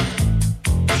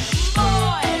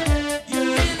 Boy, you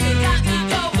really got me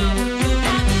going. You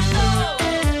got me so.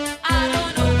 I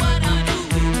don't know what I'm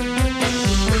doing.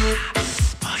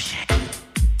 Push it.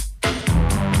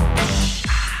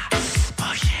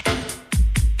 Push it.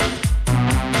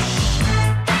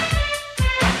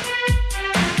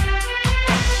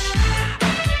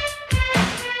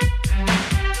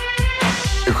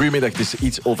 Goedemiddag, het is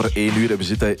iets over 1 uur en we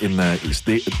zitten in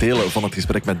delen van het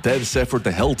gesprek met Dan Saffer, de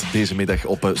held deze middag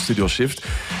op Studio Shift.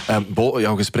 Bo,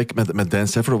 jouw gesprek met Dan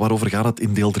Saffer, waarover gaat het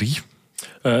in deel 3?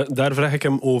 Daar vraag ik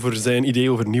hem over zijn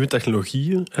idee over nieuwe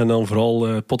technologieën en dan vooral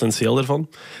het potentieel daarvan.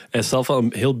 Hij is zelf wel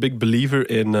een heel big believer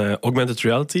in augmented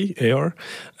reality, AR.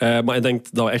 Maar ik denk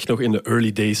dat we echt nog in de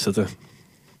early days zitten.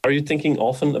 Are you thinking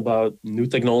often about new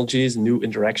technologies, new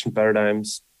interaction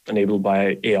paradigms enabled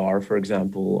by AR, for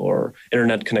example, or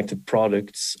internet-connected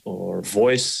products, or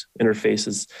voice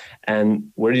interfaces? And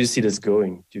where do you see this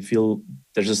going? Do you feel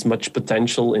there's as much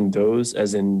potential in those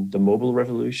as in the mobile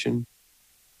revolution?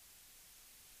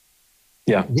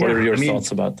 Yeah, what are your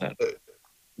thoughts about that?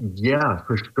 Yeah,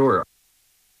 for sure.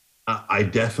 I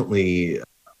definitely,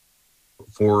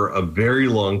 for a very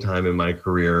long time in my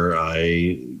career,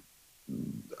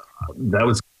 that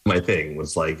was my thing,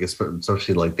 was like,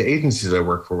 especially like the agencies I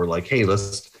work for were like, hey,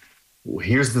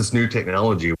 here's this new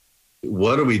technology.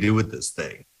 What do we do with this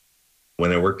thing?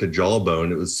 When I worked at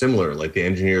Jawbone, it was similar. Like the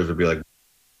engineers would be like,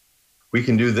 we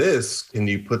can do this. Can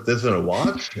you put this in a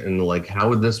watch? And like, how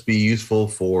would this be useful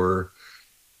for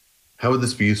how would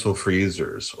this be useful for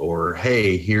users? Or,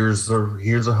 hey, here's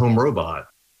a home robot.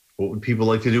 What would people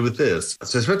like to do with this?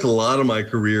 So I spent a lot of my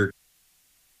career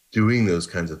doing those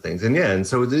kinds of things. And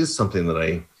so it is something that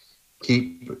I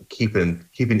keep an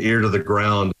ear to the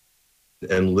ground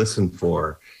and listen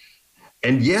for.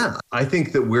 And yeah, I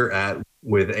think that we're at,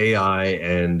 with AI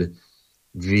and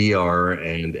VR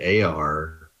and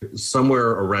AR,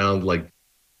 somewhere around like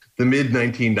the mid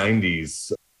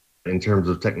 1990s in terms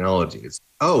of technologies.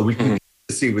 Oh, we can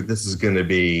see what this is going to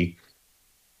be.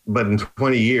 But in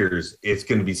 20 years, it's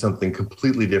going to be something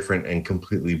completely different and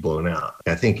completely blown out.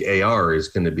 I think AR is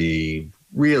going to be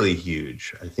really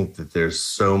huge. I think that there's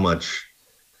so much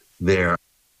there.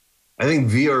 I think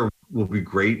VR will be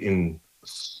great in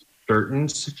certain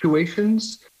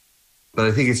situations, but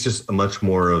I think it's just a much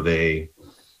more of a,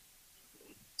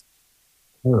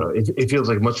 I don't know, it feels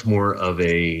like much more of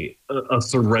a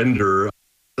surrender,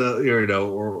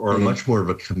 or much more of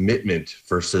a commitment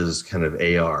versus kind of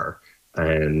AR.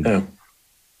 And I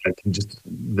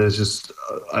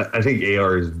think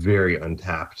AR is very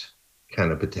untapped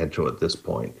kind of potential at this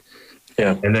point.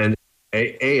 Yeah. And then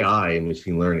AI and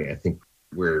machine learning, I think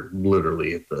we're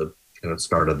literally at the kind of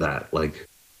start of that. Like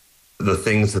the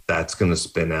things that's going to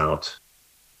spin out,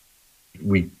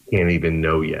 we can't even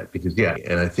know yet because,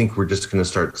 and I think we're just going to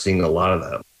start seeing a lot of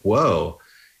that. Whoa,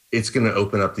 it's going to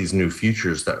open up these new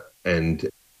futures and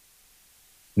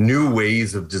new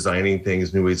ways of designing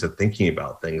things, new ways of thinking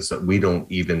about things that we don't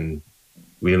even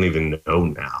know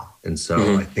now. And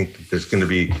so I think that there's going to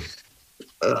be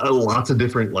lots of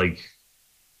different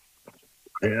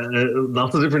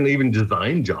even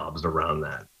design jobs around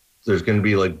that. There's going to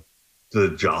be like the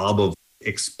job of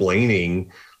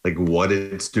explaining like what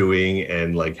it's doing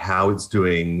and like how it's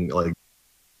doing, like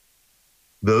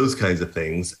those kinds of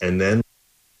things. And then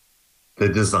the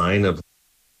design of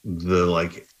the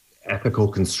like ethical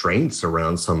constraints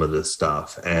around some of this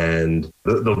stuff. And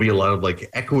there'll be a lot of like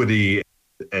equity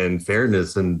and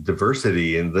fairness and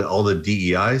diversity and all the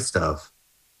DEI stuff.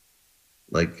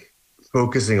 Like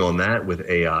focusing on that with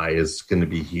AI is going to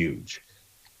be huge.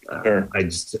 Sure.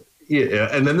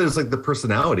 And then there's like the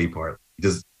personality part.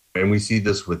 And we see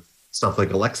this with stuff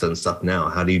like Alexa and stuff now.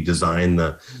 How do you design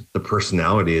the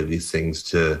personality of these things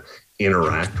to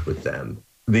interact with them?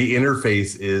 The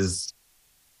interface is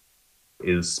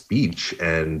speech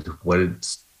and what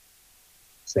it's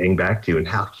saying back to you, and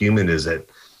how human is it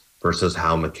versus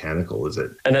how mechanical is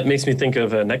it. And that makes me think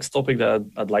of a next topic that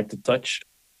I'd like to touch.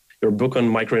 Your book on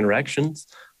microinteractions.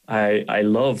 I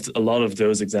loved a lot of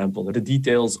those examples. The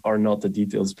details are not the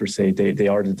details per se. They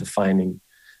are the defining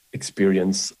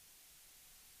experience.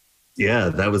 Yeah,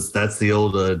 that's the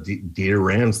old Dieter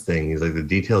Rams thing. He's like, the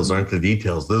details aren't the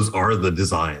details. Those are the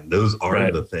design. Those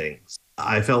are the things.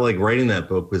 I felt like writing that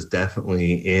book was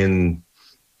definitely in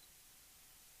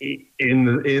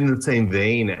the same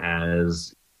vein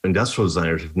as industrial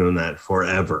designers have known that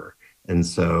forever. And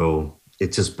so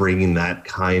it's just bringing that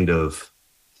kind of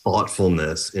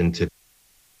thoughtfulness into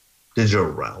digital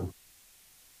realm.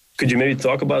 Could you maybe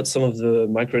talk about some of the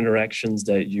micro interactions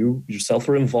that you yourself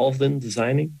were involved in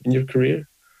designing in your career?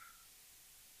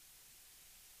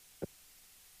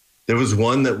 There was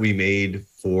one that we made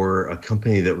for a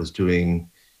company that was doing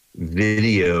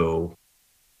video.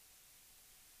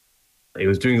 It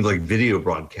was doing like video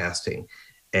broadcasting.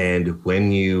 And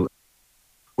when you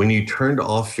turned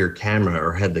off your camera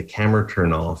or had the camera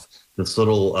turn off, this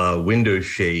little window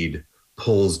shade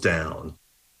pulls down.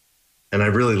 And I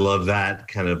really love that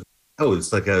kind of,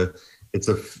 it's like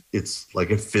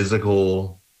a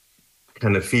physical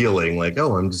kind of feeling, like,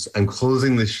 I'm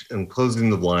closing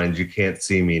the blinds. You can't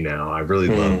see me now. I really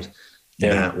loved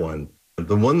that one.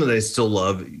 The one that I still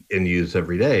love and use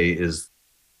every day is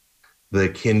the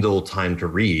Kindle Time to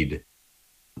Read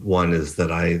one. Is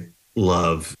that I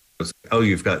love.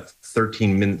 You've got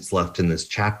 13 minutes left in this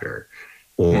chapter,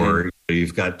 or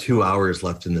you've got 2 hours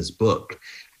left in this book,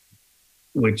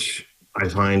 which I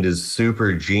find is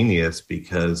super genius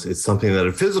because it's something that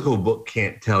a physical book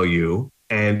can't tell you,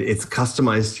 and it's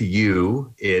customized to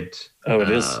you. It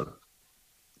is.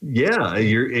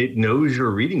 It knows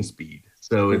your reading speed.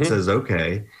 So it says,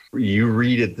 okay, you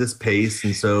read at this pace,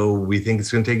 and so we think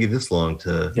it's going to take you this long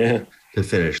to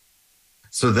finish.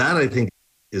 So that I think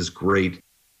is great.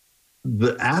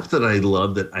 The app that I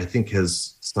love that I think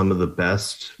has some of the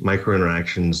best micro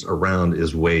interactions around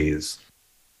is Waze.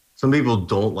 Some people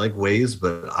don't like Waze,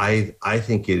 but I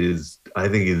think it is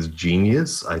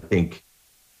genius. I think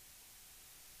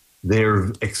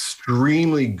they're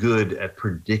extremely good at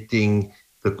predicting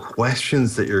the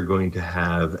questions that you're going to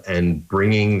have and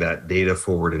bringing that data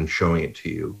forward and showing it to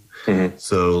you.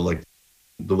 So like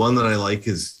the one that I like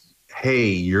is hey,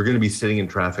 you're going to be sitting in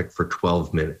traffic for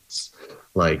 12 minutes.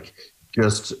 Like,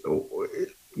 just,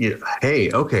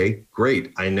 hey, okay,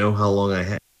 great. I know how long I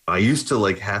have. I used to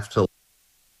like have to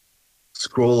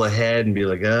scroll ahead and be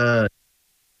like,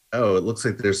 oh, it looks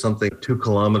like there's something 2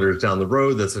 kilometers down the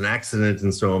road that's an accident.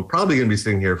 And so I'm probably going to be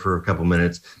sitting here for a couple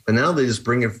minutes. But now they just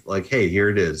bring it like, hey, here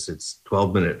it is. It's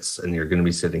 12 minutes and you're going to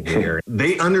be sitting here.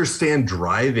 They understand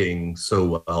driving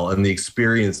so well and the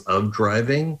experience of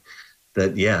driving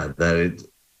that,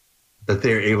 that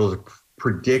they're able to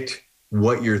predict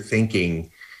what you're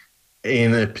thinking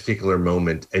in a particular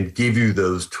moment and give you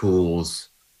those tools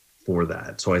for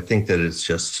that. So I think that it's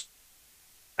just,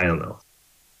 I don't know.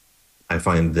 I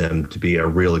find them to be a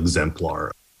real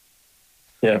exemplar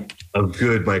of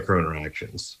good micro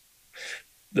interactions.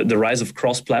 The rise of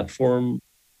cross-platform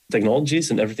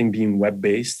technologies and everything being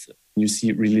web-based, you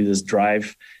see really this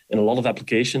drive in a lot of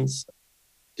applications.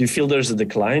 Do you feel there's a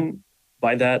decline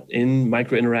by that in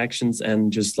micro interactions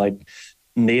and just like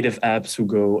native apps who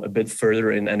go a bit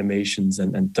further in animations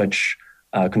and touch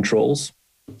controls?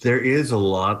 There is a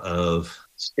lot of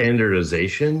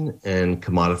standardization and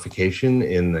commodification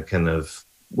in the kind of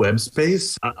web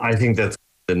space. I think that's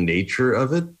the nature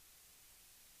of it.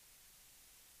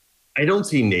 I don't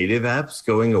see native apps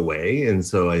going away. And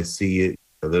so I see it,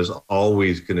 there's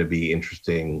always going to be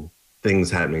interesting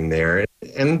things happening there.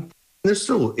 And there's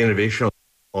still innovation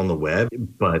on the web,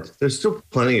 but there's still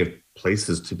plenty of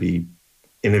places to be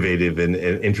innovative and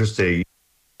interesting.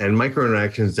 And micro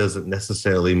interactions doesn't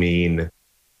necessarily mean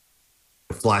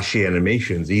flashy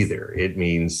animations either. It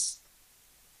means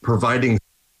providing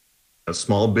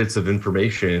small bits of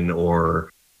information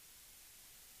or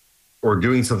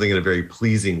doing something in a very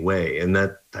pleasing way. And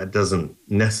that doesn't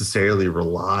necessarily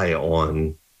rely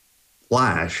on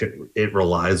flash. It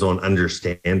relies on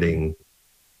understanding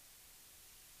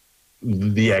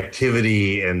the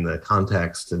activity and the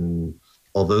context and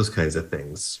all those kinds of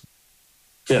things.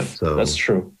 Yeah, so that's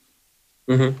true.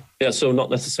 Mm-hmm. Yeah, so not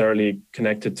necessarily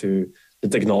connected to the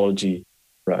technology,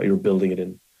 right? You're building it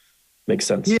in. Makes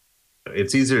sense. Yeah,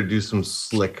 it's easier to do some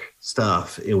slick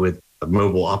stuff with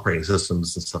mobile operating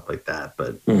systems and stuff like that.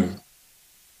 But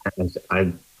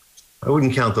I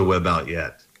wouldn't count the web out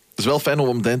yet. Het is wel fijn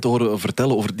om Dan te horen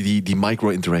vertellen over die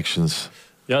micro-interactions.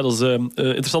 Ja, dat is een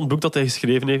interessant boek dat hij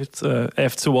geschreven heeft. Hij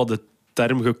heeft zo wat de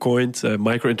term gecoind,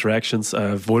 micro-interactions.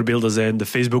 Voorbeelden zijn de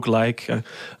Facebook-like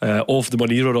of de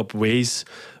manier waarop Waze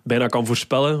bijna kan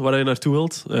voorspellen waar je naartoe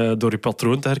wilt, door je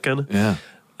patroon te herkennen. Ja.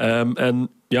 En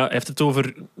ja, hij heeft het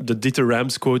over de Dieter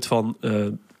Rams quote van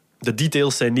de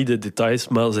details zijn niet de details,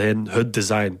 maar zijn het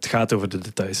design. Het gaat over de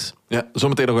details. Ja,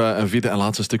 zometeen nog een vierde en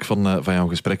laatste stuk van jouw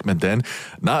gesprek met Dan.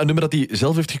 Na een nummer dat hij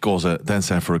zelf heeft gekozen, Dan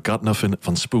Safer, Got Nothing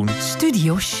van Spoon.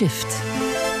 Studio Shift.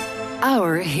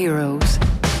 Our heroes.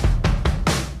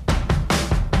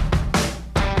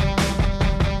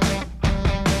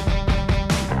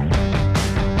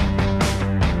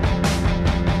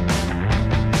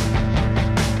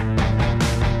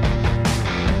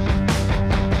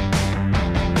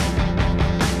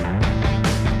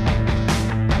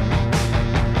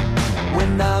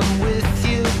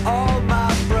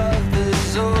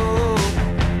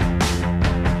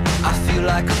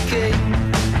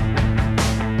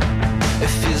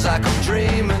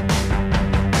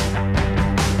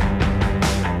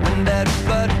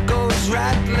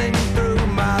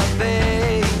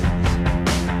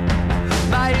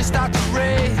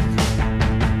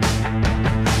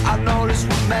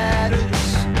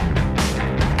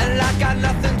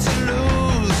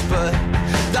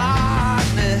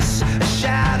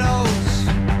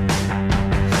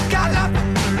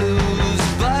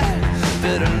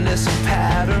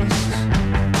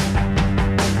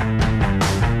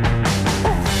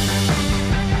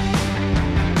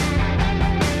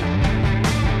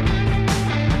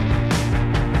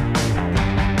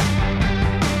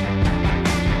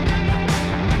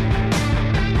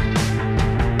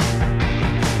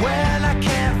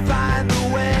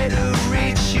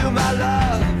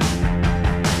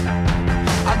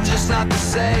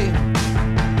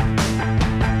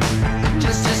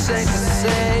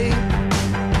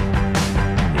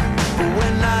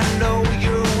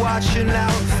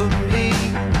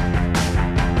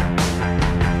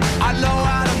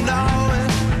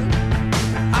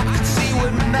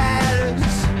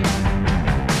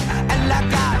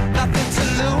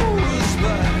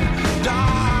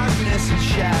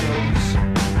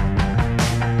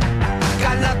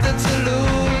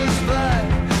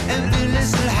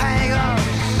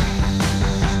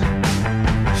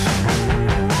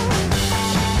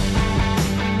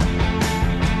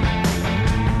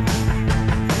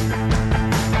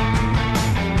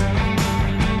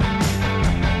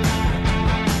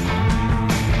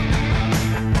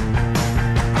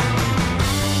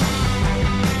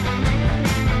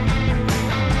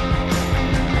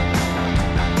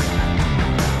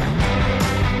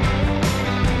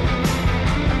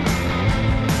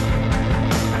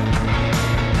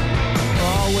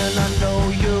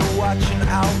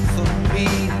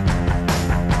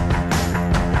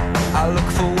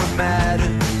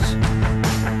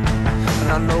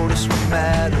 notice what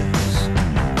matters.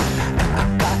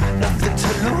 I got nothing to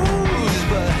lose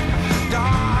but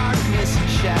darkness and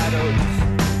shadows.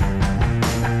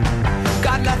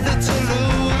 Got nothing to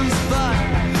lose but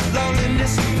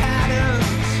loneliness and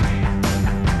patterns.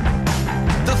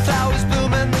 The flowers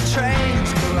bloom and the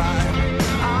trains collide.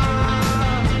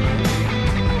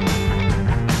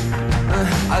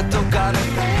 I don't got a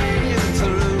thing to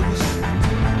lose.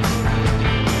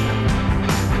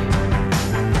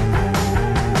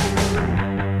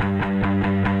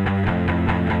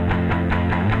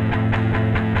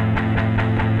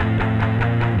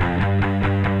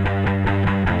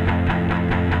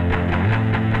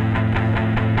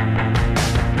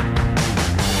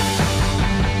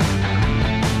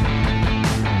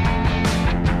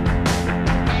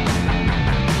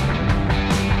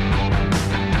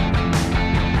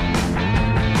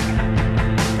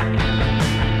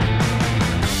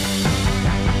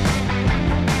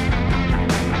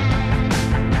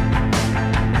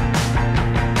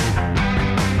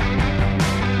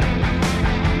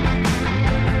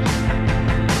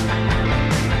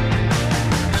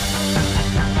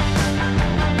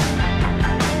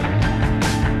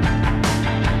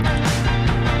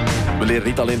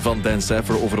 Niet alleen van Dan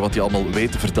Cypher over wat hij allemaal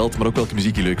weet, vertelt, maar ook welke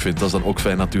muziek hij leuk vindt. Dat is dan ook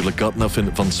fijn natuurlijk. Got Nothing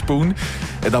van Spoon.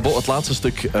 En dan het laatste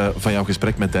stuk van jouw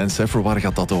gesprek met Dan Cypher, waar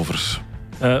gaat dat over?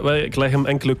 Ik leg hem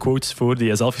enkele quotes voor die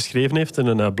hij zelf geschreven heeft in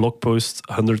een blogpost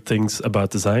 100 Things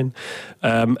About Design.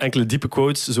 Enkele diepe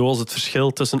quotes, zoals het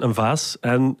verschil tussen een vaas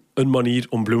en een manier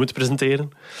om bloemen te presenteren.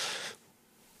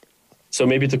 So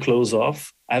maybe to close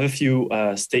off, I have a few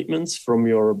statements from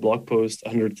your blog post,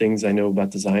 100 Things I Know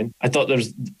About Design. I thought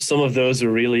there's some of those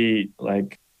are really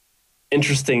like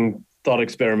interesting thought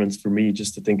experiments for me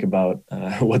just to think about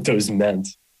what those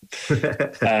meant.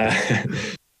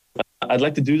 I'd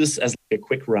like to do this as a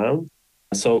quick round.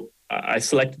 So I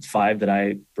selected 5 that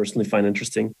I personally find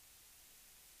interesting.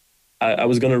 I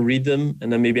was going to read them and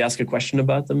then maybe ask a question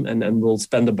about them, and we'll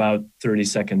spend about 30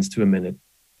 seconds to a minute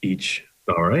each.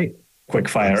 All right. Quick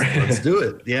fire. Let's do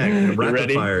it. Yeah, rapid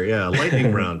ready? fire. Yeah,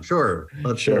 lightning round. Sure.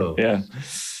 Let's go. Yeah.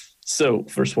 So,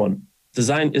 first one.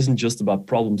 Design isn't just about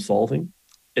problem solving.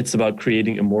 It's about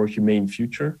creating a more humane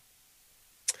future.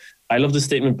 I love this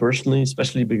statement personally,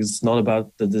 especially because it's not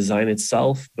about the design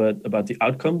itself, but about the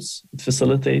outcomes it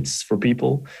facilitates for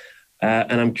people.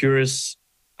 And I'm curious,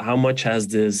 how much has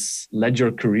this led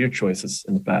your career choices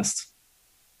in the past?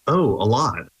 Oh, a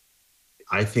lot.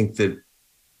 I think that,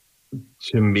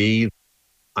 to me,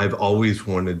 I've always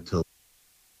wanted to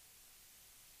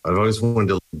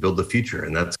build the future,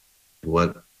 and that's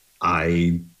what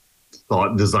I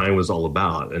thought design was all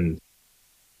about. And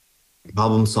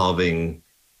problem solving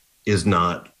is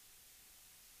not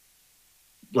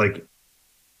like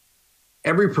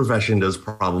every profession does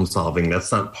problem solving.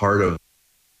 That's not part of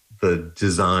the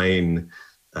design.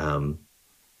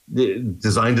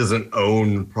 Design doesn't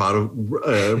own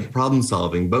problem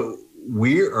solving, but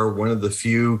we are one of the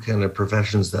few kind of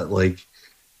professions that like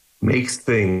makes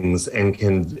things and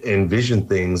can envision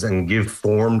things and give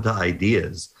form to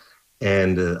ideas.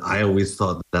 And I always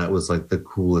thought that was like the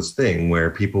coolest thing,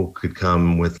 where people could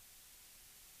come with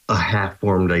a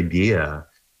half-formed idea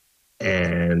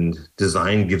and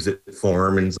design gives it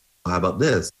form and how about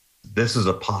this? This is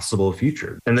a possible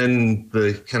future. And then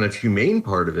the kind of humane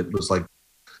part of it was like,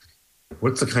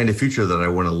 what's the kind of future that I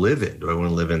want to live in? Do I want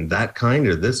to live in that kind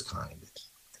or this kind?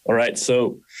 All right.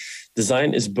 So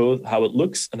design is both how it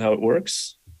looks and how it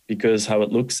works, because how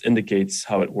it looks indicates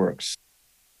how it works.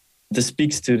 This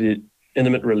speaks to the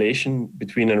intimate relation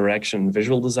between interaction and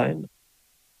visual design.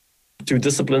 Two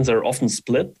disciplines that are often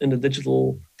split in the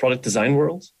digital product design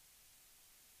world.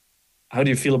 How do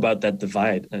you feel about that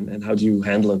divide, and how do you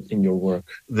handle it in your work?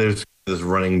 There's this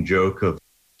running joke of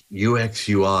UX,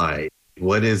 UI.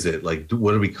 What is it? Like,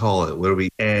 what do we call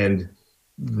it? And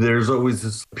there's always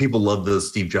this, people love the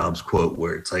Steve Jobs quote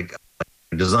where it's like,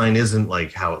 design isn't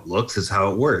like how it looks, it's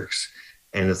how it works.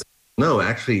 And it's, no,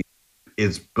 actually,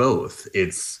 it's both.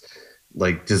 It's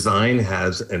like design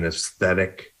has an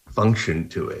aesthetic function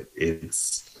to it.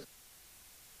 It's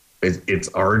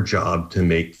our job to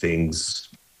make things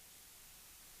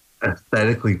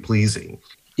aesthetically pleasing.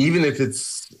 Even if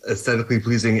it's aesthetically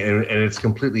pleasing and it's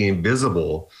completely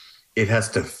invisible, it has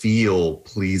to feel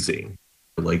pleasing.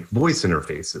 Like voice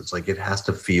interfaces, like it has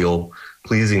to feel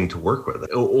pleasing to work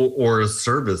with, or a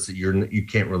service that you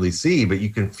can't really see, but you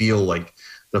can feel like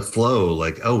the flow.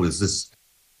 Like, oh, is this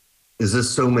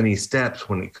so many steps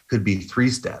when it could be 3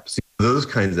 steps? Those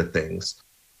kinds of things.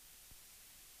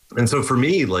 And so for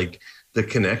me, like the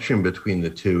connection between the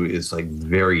two is like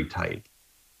very tight.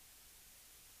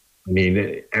 I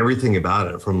mean, everything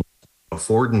about it, from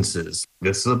affordances.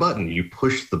 This is a button. You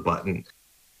push the button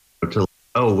to,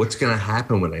 what's going to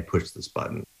happen when I push this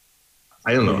button?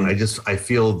 I don't know. I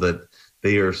feel that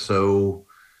they are so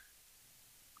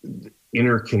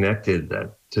interconnected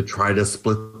that to try to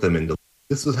split them into,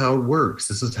 this is how it works,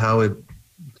 this is how it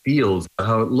feels,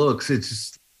 how it looks, it's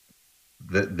just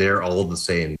that they're all the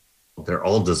same. They're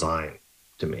all design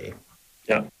to me.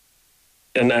 Yeah.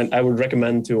 And I would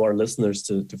recommend to our listeners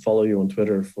to follow you on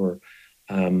Twitter for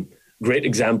great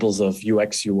examples of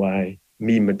UX, UI,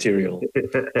 meme material.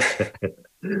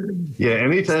 Yeah,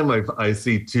 anytime I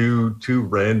see two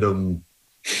random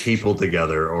people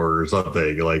together or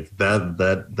something like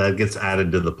that gets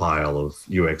added to the pile of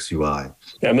UX, UI.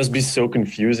 Yeah, it must be so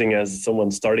confusing as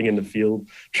someone starting in the field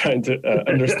trying to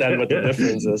understand what the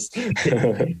difference is.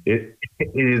 It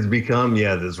has become,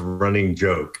 this running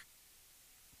joke.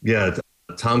 Yeah,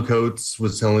 Tom Coates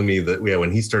was telling me that,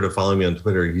 when he started following me on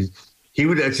Twitter, he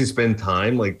would actually spend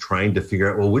time like trying to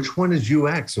figure out, well, which one is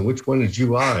UX and which one is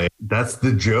UI? That's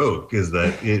the joke, is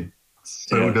that it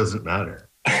doesn't matter.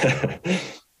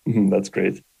 That's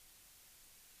great.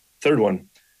 Third one,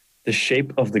 the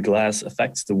shape of the glass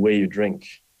affects the way you drink.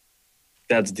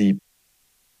 That's deep.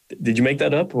 Did you make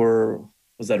that up, or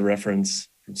was that a reference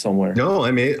from somewhere? No,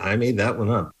 I made that one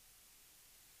up.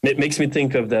 It makes me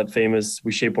think of that famous,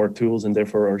 we shape our tools and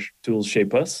therefore our tools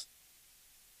shape us.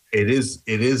 It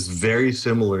is very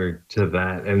similar to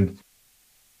that. And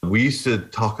we used to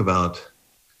talk about,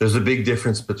 there's a big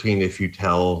difference between if you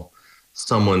tell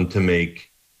someone to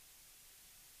make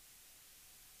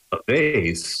a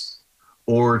vase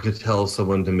or to tell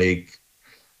someone to make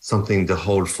something to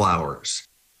hold flowers.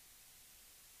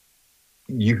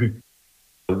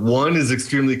 One is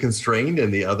extremely constrained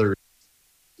and the other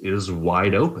is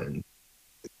wide open.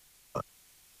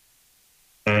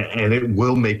 And it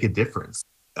will make a difference.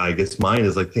 I guess mine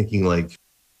is like thinking like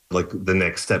the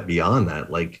next step beyond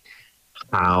that, like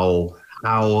how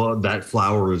that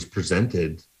flower is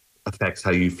presented affects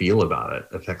how you feel about it,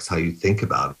 affects how you think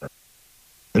about it.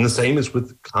 And the same is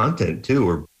with content too,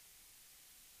 or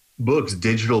books,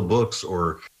 digital books,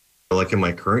 or like in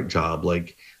my current job,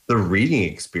 like the reading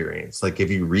experience. Like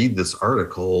if you read this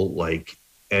article, like,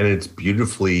 and it's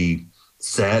beautifully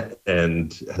set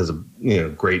and has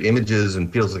great images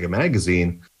and feels like a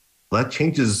magazine, that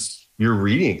changes your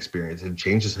reading experience. It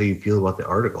changes how you feel about the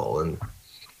article. And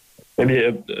maybe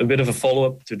a bit of a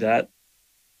follow-up to that.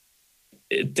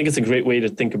 I think it's a great way to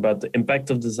think about the impact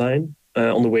of design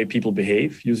on the way people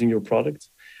behave using your product.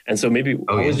 And so maybe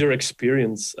what was your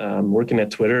experience working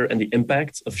at Twitter and the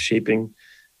impact of shaping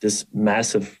this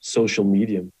massive social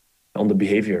medium on the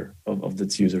behavior of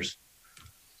its users?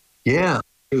 Yeah,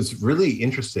 it was really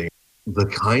interesting. The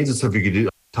kinds of stuff you could do,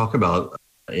 talk about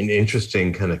an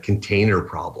interesting kind of container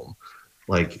problem.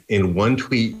 Like in one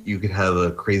tweet, you could have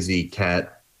a crazy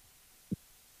cat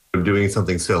doing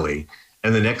something silly.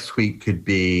 And the next tweet could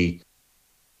be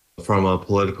from a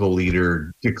political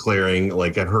leader declaring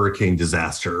like a hurricane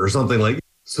disaster or something like that.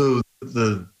 So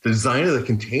the design of the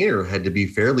container had to be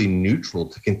fairly neutral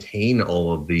to contain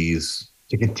all of these,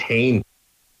 to contain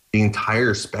the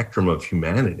entire spectrum of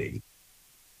humanity.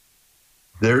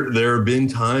 There have been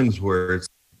times where it's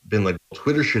been like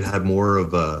Twitter should have more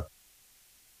of a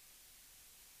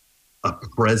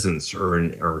presence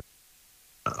or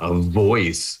a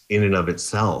voice in and of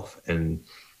itself. And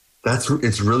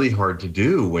it's really hard to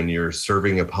do when you're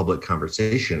serving a public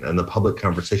conversation, and the public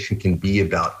conversation can be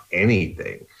about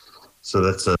anything. So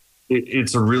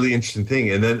it's a really interesting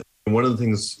thing. And then one of the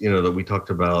things, that we talked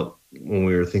about when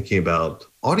we were thinking about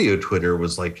audio Twitter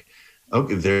was like,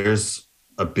 okay, there's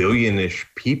a billion-ish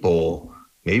people,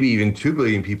 maybe even 2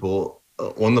 billion people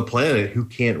on the planet who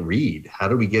can't read. How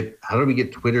do we get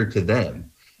Twitter to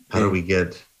them? How do we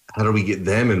get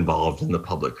them involved in the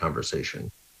public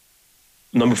conversation?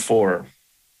 Number 4,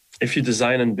 if you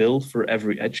design and build for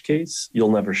every edge case,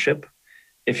 you'll never ship.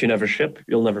 If you never ship,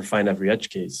 you'll never find every edge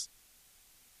case.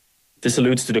 This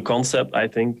alludes to the concept, I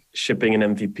think, shipping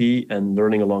an MVP and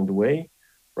learning along the way,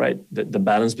 right? The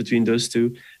balance between those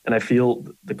two. And I feel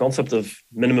the concept of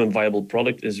minimum viable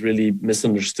product is really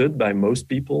misunderstood by most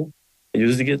people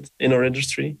using it in our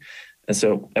industry. And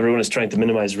so everyone is trying to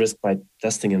minimize risk by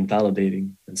testing and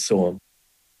validating and so on.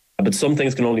 But some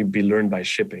things can only be learned by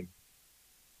shipping.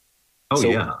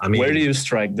 Where do you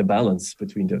strike the balance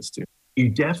between those two? You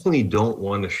definitely don't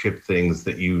want to ship things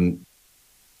that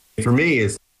for me,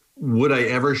 is would I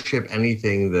ever ship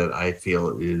anything that I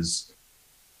feel is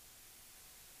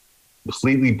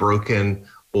completely broken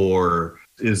or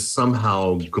is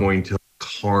somehow going to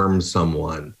harm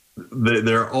someone?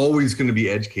 There are always going to be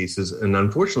edge cases, and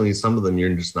unfortunately, some of them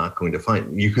you're just not going to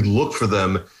find. You could look for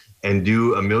them and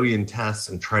do a million tests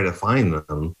and try to find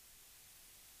them.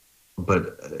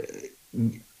 But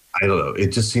I don't know.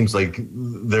 It just seems like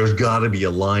there's got to be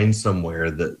a line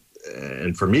somewhere that,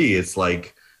 and for me, it's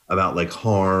like about like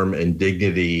harm and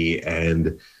dignity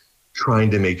and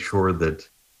trying to make sure that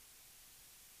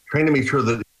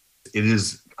it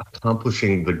is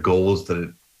accomplishing the goals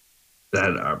that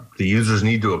the users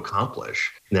need to accomplish.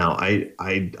 Now,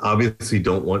 I obviously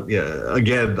don't want. Yeah,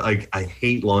 again, I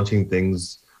hate launching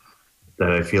things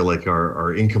that I feel like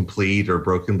are incomplete or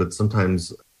broken. But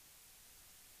sometimes,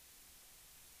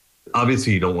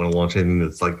 obviously, you don't want to launch anything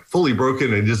that's like fully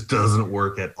broken and just doesn't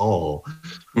work at all.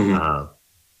 Mm-hmm.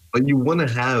 But you want to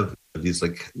have these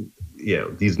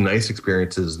these nice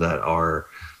experiences that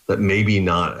maybe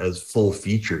not as full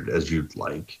featured as you'd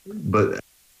like,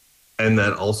 and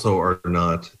that also are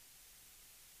not,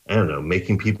 I don't know,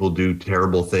 making people do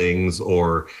terrible things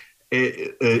or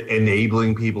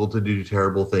enabling people to do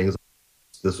terrible things.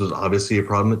 This was obviously a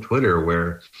problem at Twitter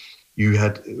where you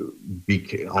had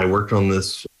I worked on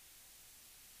this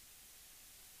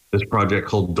project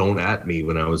called Don't At Me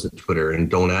when I was at Twitter, and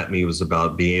Don't At Me was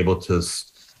about being able to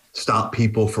stop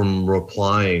people from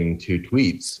replying to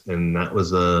tweets, and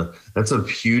that's a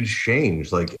huge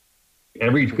change. Like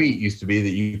every tweet used to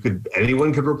be that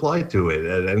anyone could reply to it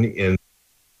at any, and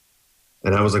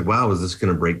I was like, wow, is this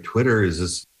going to break Twitter?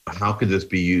 How could this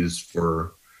be used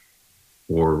for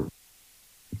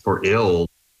ill?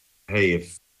 Hey,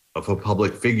 if a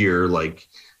public figure like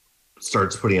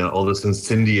starts putting out all this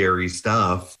incendiary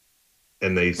stuff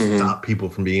and they stop people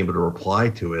from being able to reply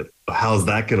to it, how's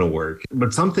that going to work?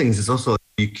 But some things, it's also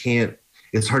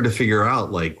it's hard to figure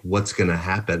out like what's going to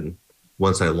happen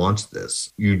once I launch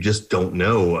this. You just don't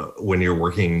know when you're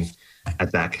working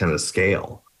at that kind of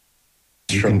scale.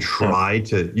 You can try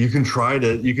to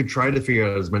figure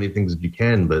out as many things as you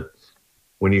can, but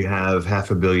when you have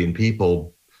 500 million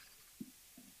people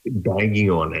banging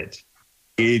on it,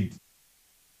 and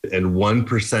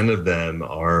 1% of them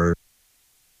are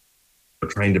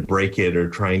trying to break it or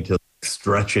trying to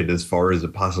stretch it as far as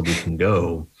it possibly can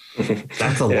go,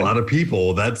 that's a lot of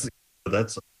people. That's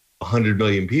 100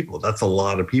 million people. That's a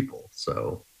lot of people.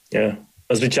 So yeah,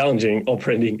 must be challenging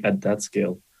operating at that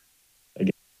scale.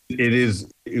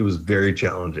 It was very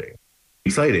challenging,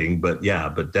 exciting, but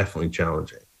definitely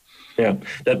challenging. Yeah,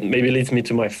 that maybe leads me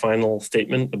to my final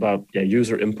statement about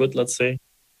user input, let's say.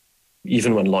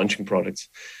 Even when launching products,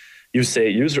 you say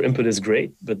user input is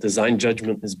great, but design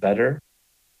judgment is better.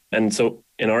 And so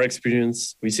in our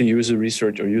experience, we see user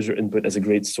research or user input as a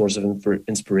great source of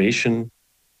inspiration.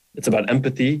 It's about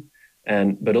empathy,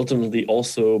 but ultimately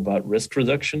also about risk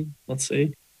reduction, let's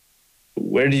say.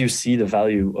 Where do you see the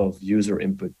value of user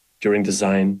input during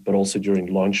design, but also during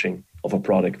launching of a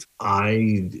product?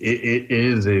 It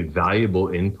is a valuable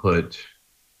input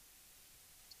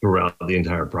throughout the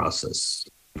entire process.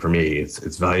 For me,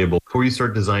 it's valuable. Before you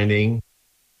start designing,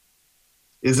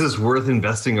 is this worth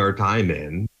investing our time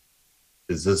in?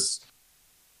 Is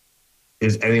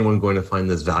anyone going to find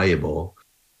this valuable?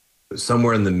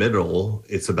 Somewhere in the middle,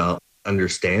 it's about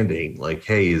understanding, like,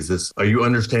 hey, are you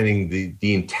understanding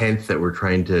the intent that we're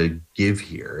trying to give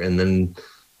here? And then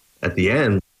at the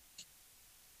end,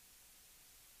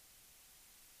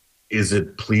 is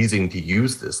it pleasing to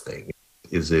use this thing?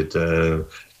 Is it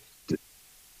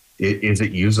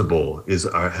usable?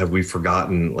 Have we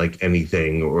forgotten like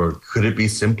anything, or could it be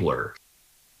simpler?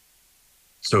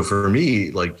 So for me,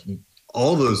 like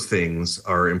all those things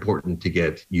are important to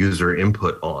get user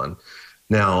input on.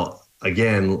 Now,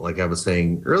 again, like I was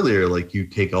saying earlier, like you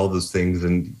take all those things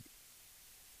and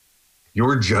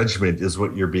your judgment is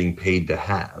what you're being paid to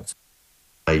have.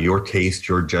 Your taste,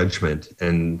 your judgment,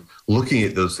 and looking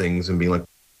at those things and being like,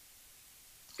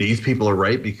 these people are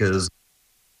right because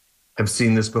I've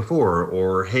seen this before,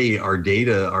 or hey, our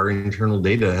internal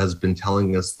data has been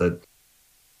telling us that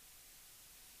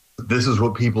this is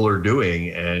what people are doing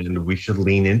and we should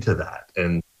lean into that.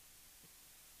 And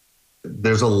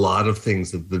there's a lot of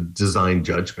things that the design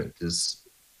judgment is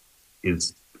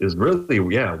really,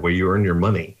 where you earn your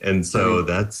money. And so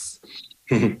that's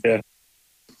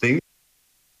things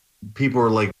people are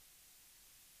like,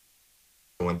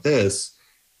 I want this.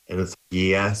 And it's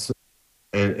yes.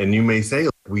 And you may say,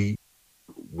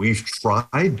 we've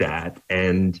tried that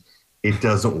and it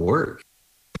doesn't work.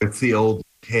 It's the old,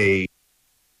 hey,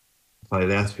 if I'd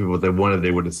asked people what they wanted,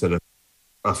 they would have said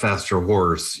a faster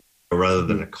horse rather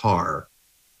than a car.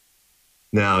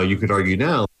 Now, you could argue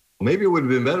now, maybe it would have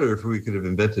been better if we could have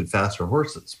invented faster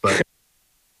horses. But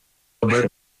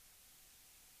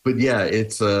yeah,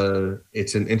 it's an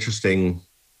interesting,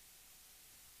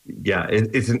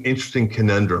 it's an interesting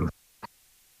conundrum.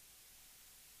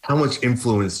 how much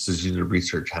influence does user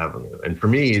research have on you? And for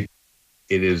me,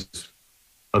 it is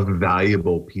a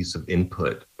valuable piece of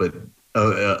input, but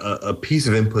a piece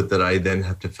of input that I then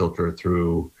have to filter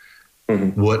through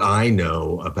what I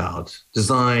know about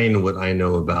design, what I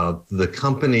know about the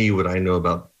company, what I know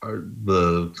about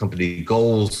the company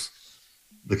goals,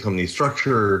 the company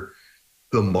structure,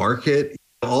 the market,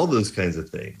 all those kinds of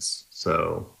things.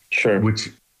 So, Sure. which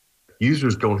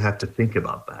users don't have to think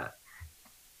about that.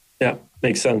 Yeah,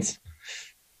 makes sense.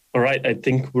 All right, I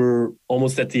think we're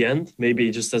almost at the end. Maybe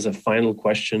just as a final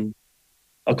question,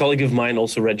 a colleague of mine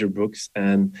also read your books,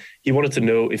 and he wanted to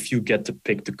know if you get to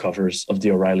pick the covers of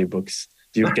the O'Reilly books.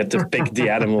 Do you get to pick the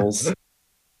animals?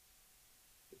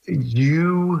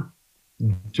 You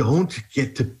don't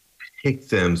get to pick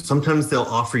them. Sometimes they'll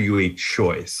offer you a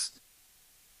choice.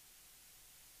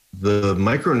 The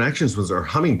Micro-Interactions ones are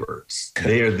hummingbirds.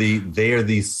 They are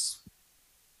the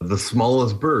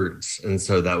smallest birds, and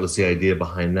so that was the idea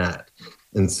behind that.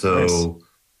 And so Nice.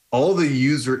 all the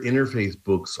user interface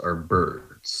books are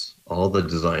birds. All the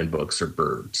design books are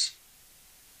birds.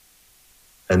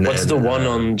 And What's the then, one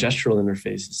on gestural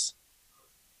interfaces?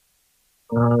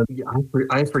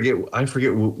 I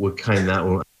forget what kind that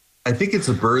one. I think it's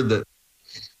a bird that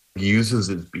uses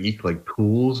its beak like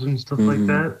tools and stuff like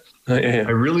that. Yeah.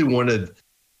 I really wanted.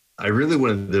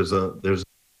 There's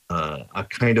a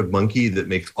kind of monkey that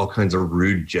makes all kinds of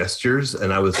rude gestures,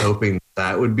 and I was hoping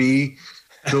that would be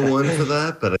the one for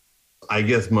that. But I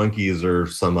guess monkeys are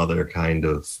some other kind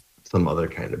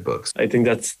of books. I think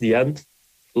that's the end.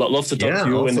 Love to talk Yeah, to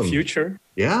you in the awesome. future.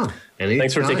 Yeah.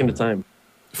 Thanks for taking the time.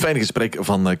 Fijn gesprek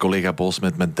van collega Bos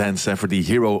met Dan Safferty,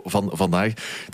 hero van vandaag.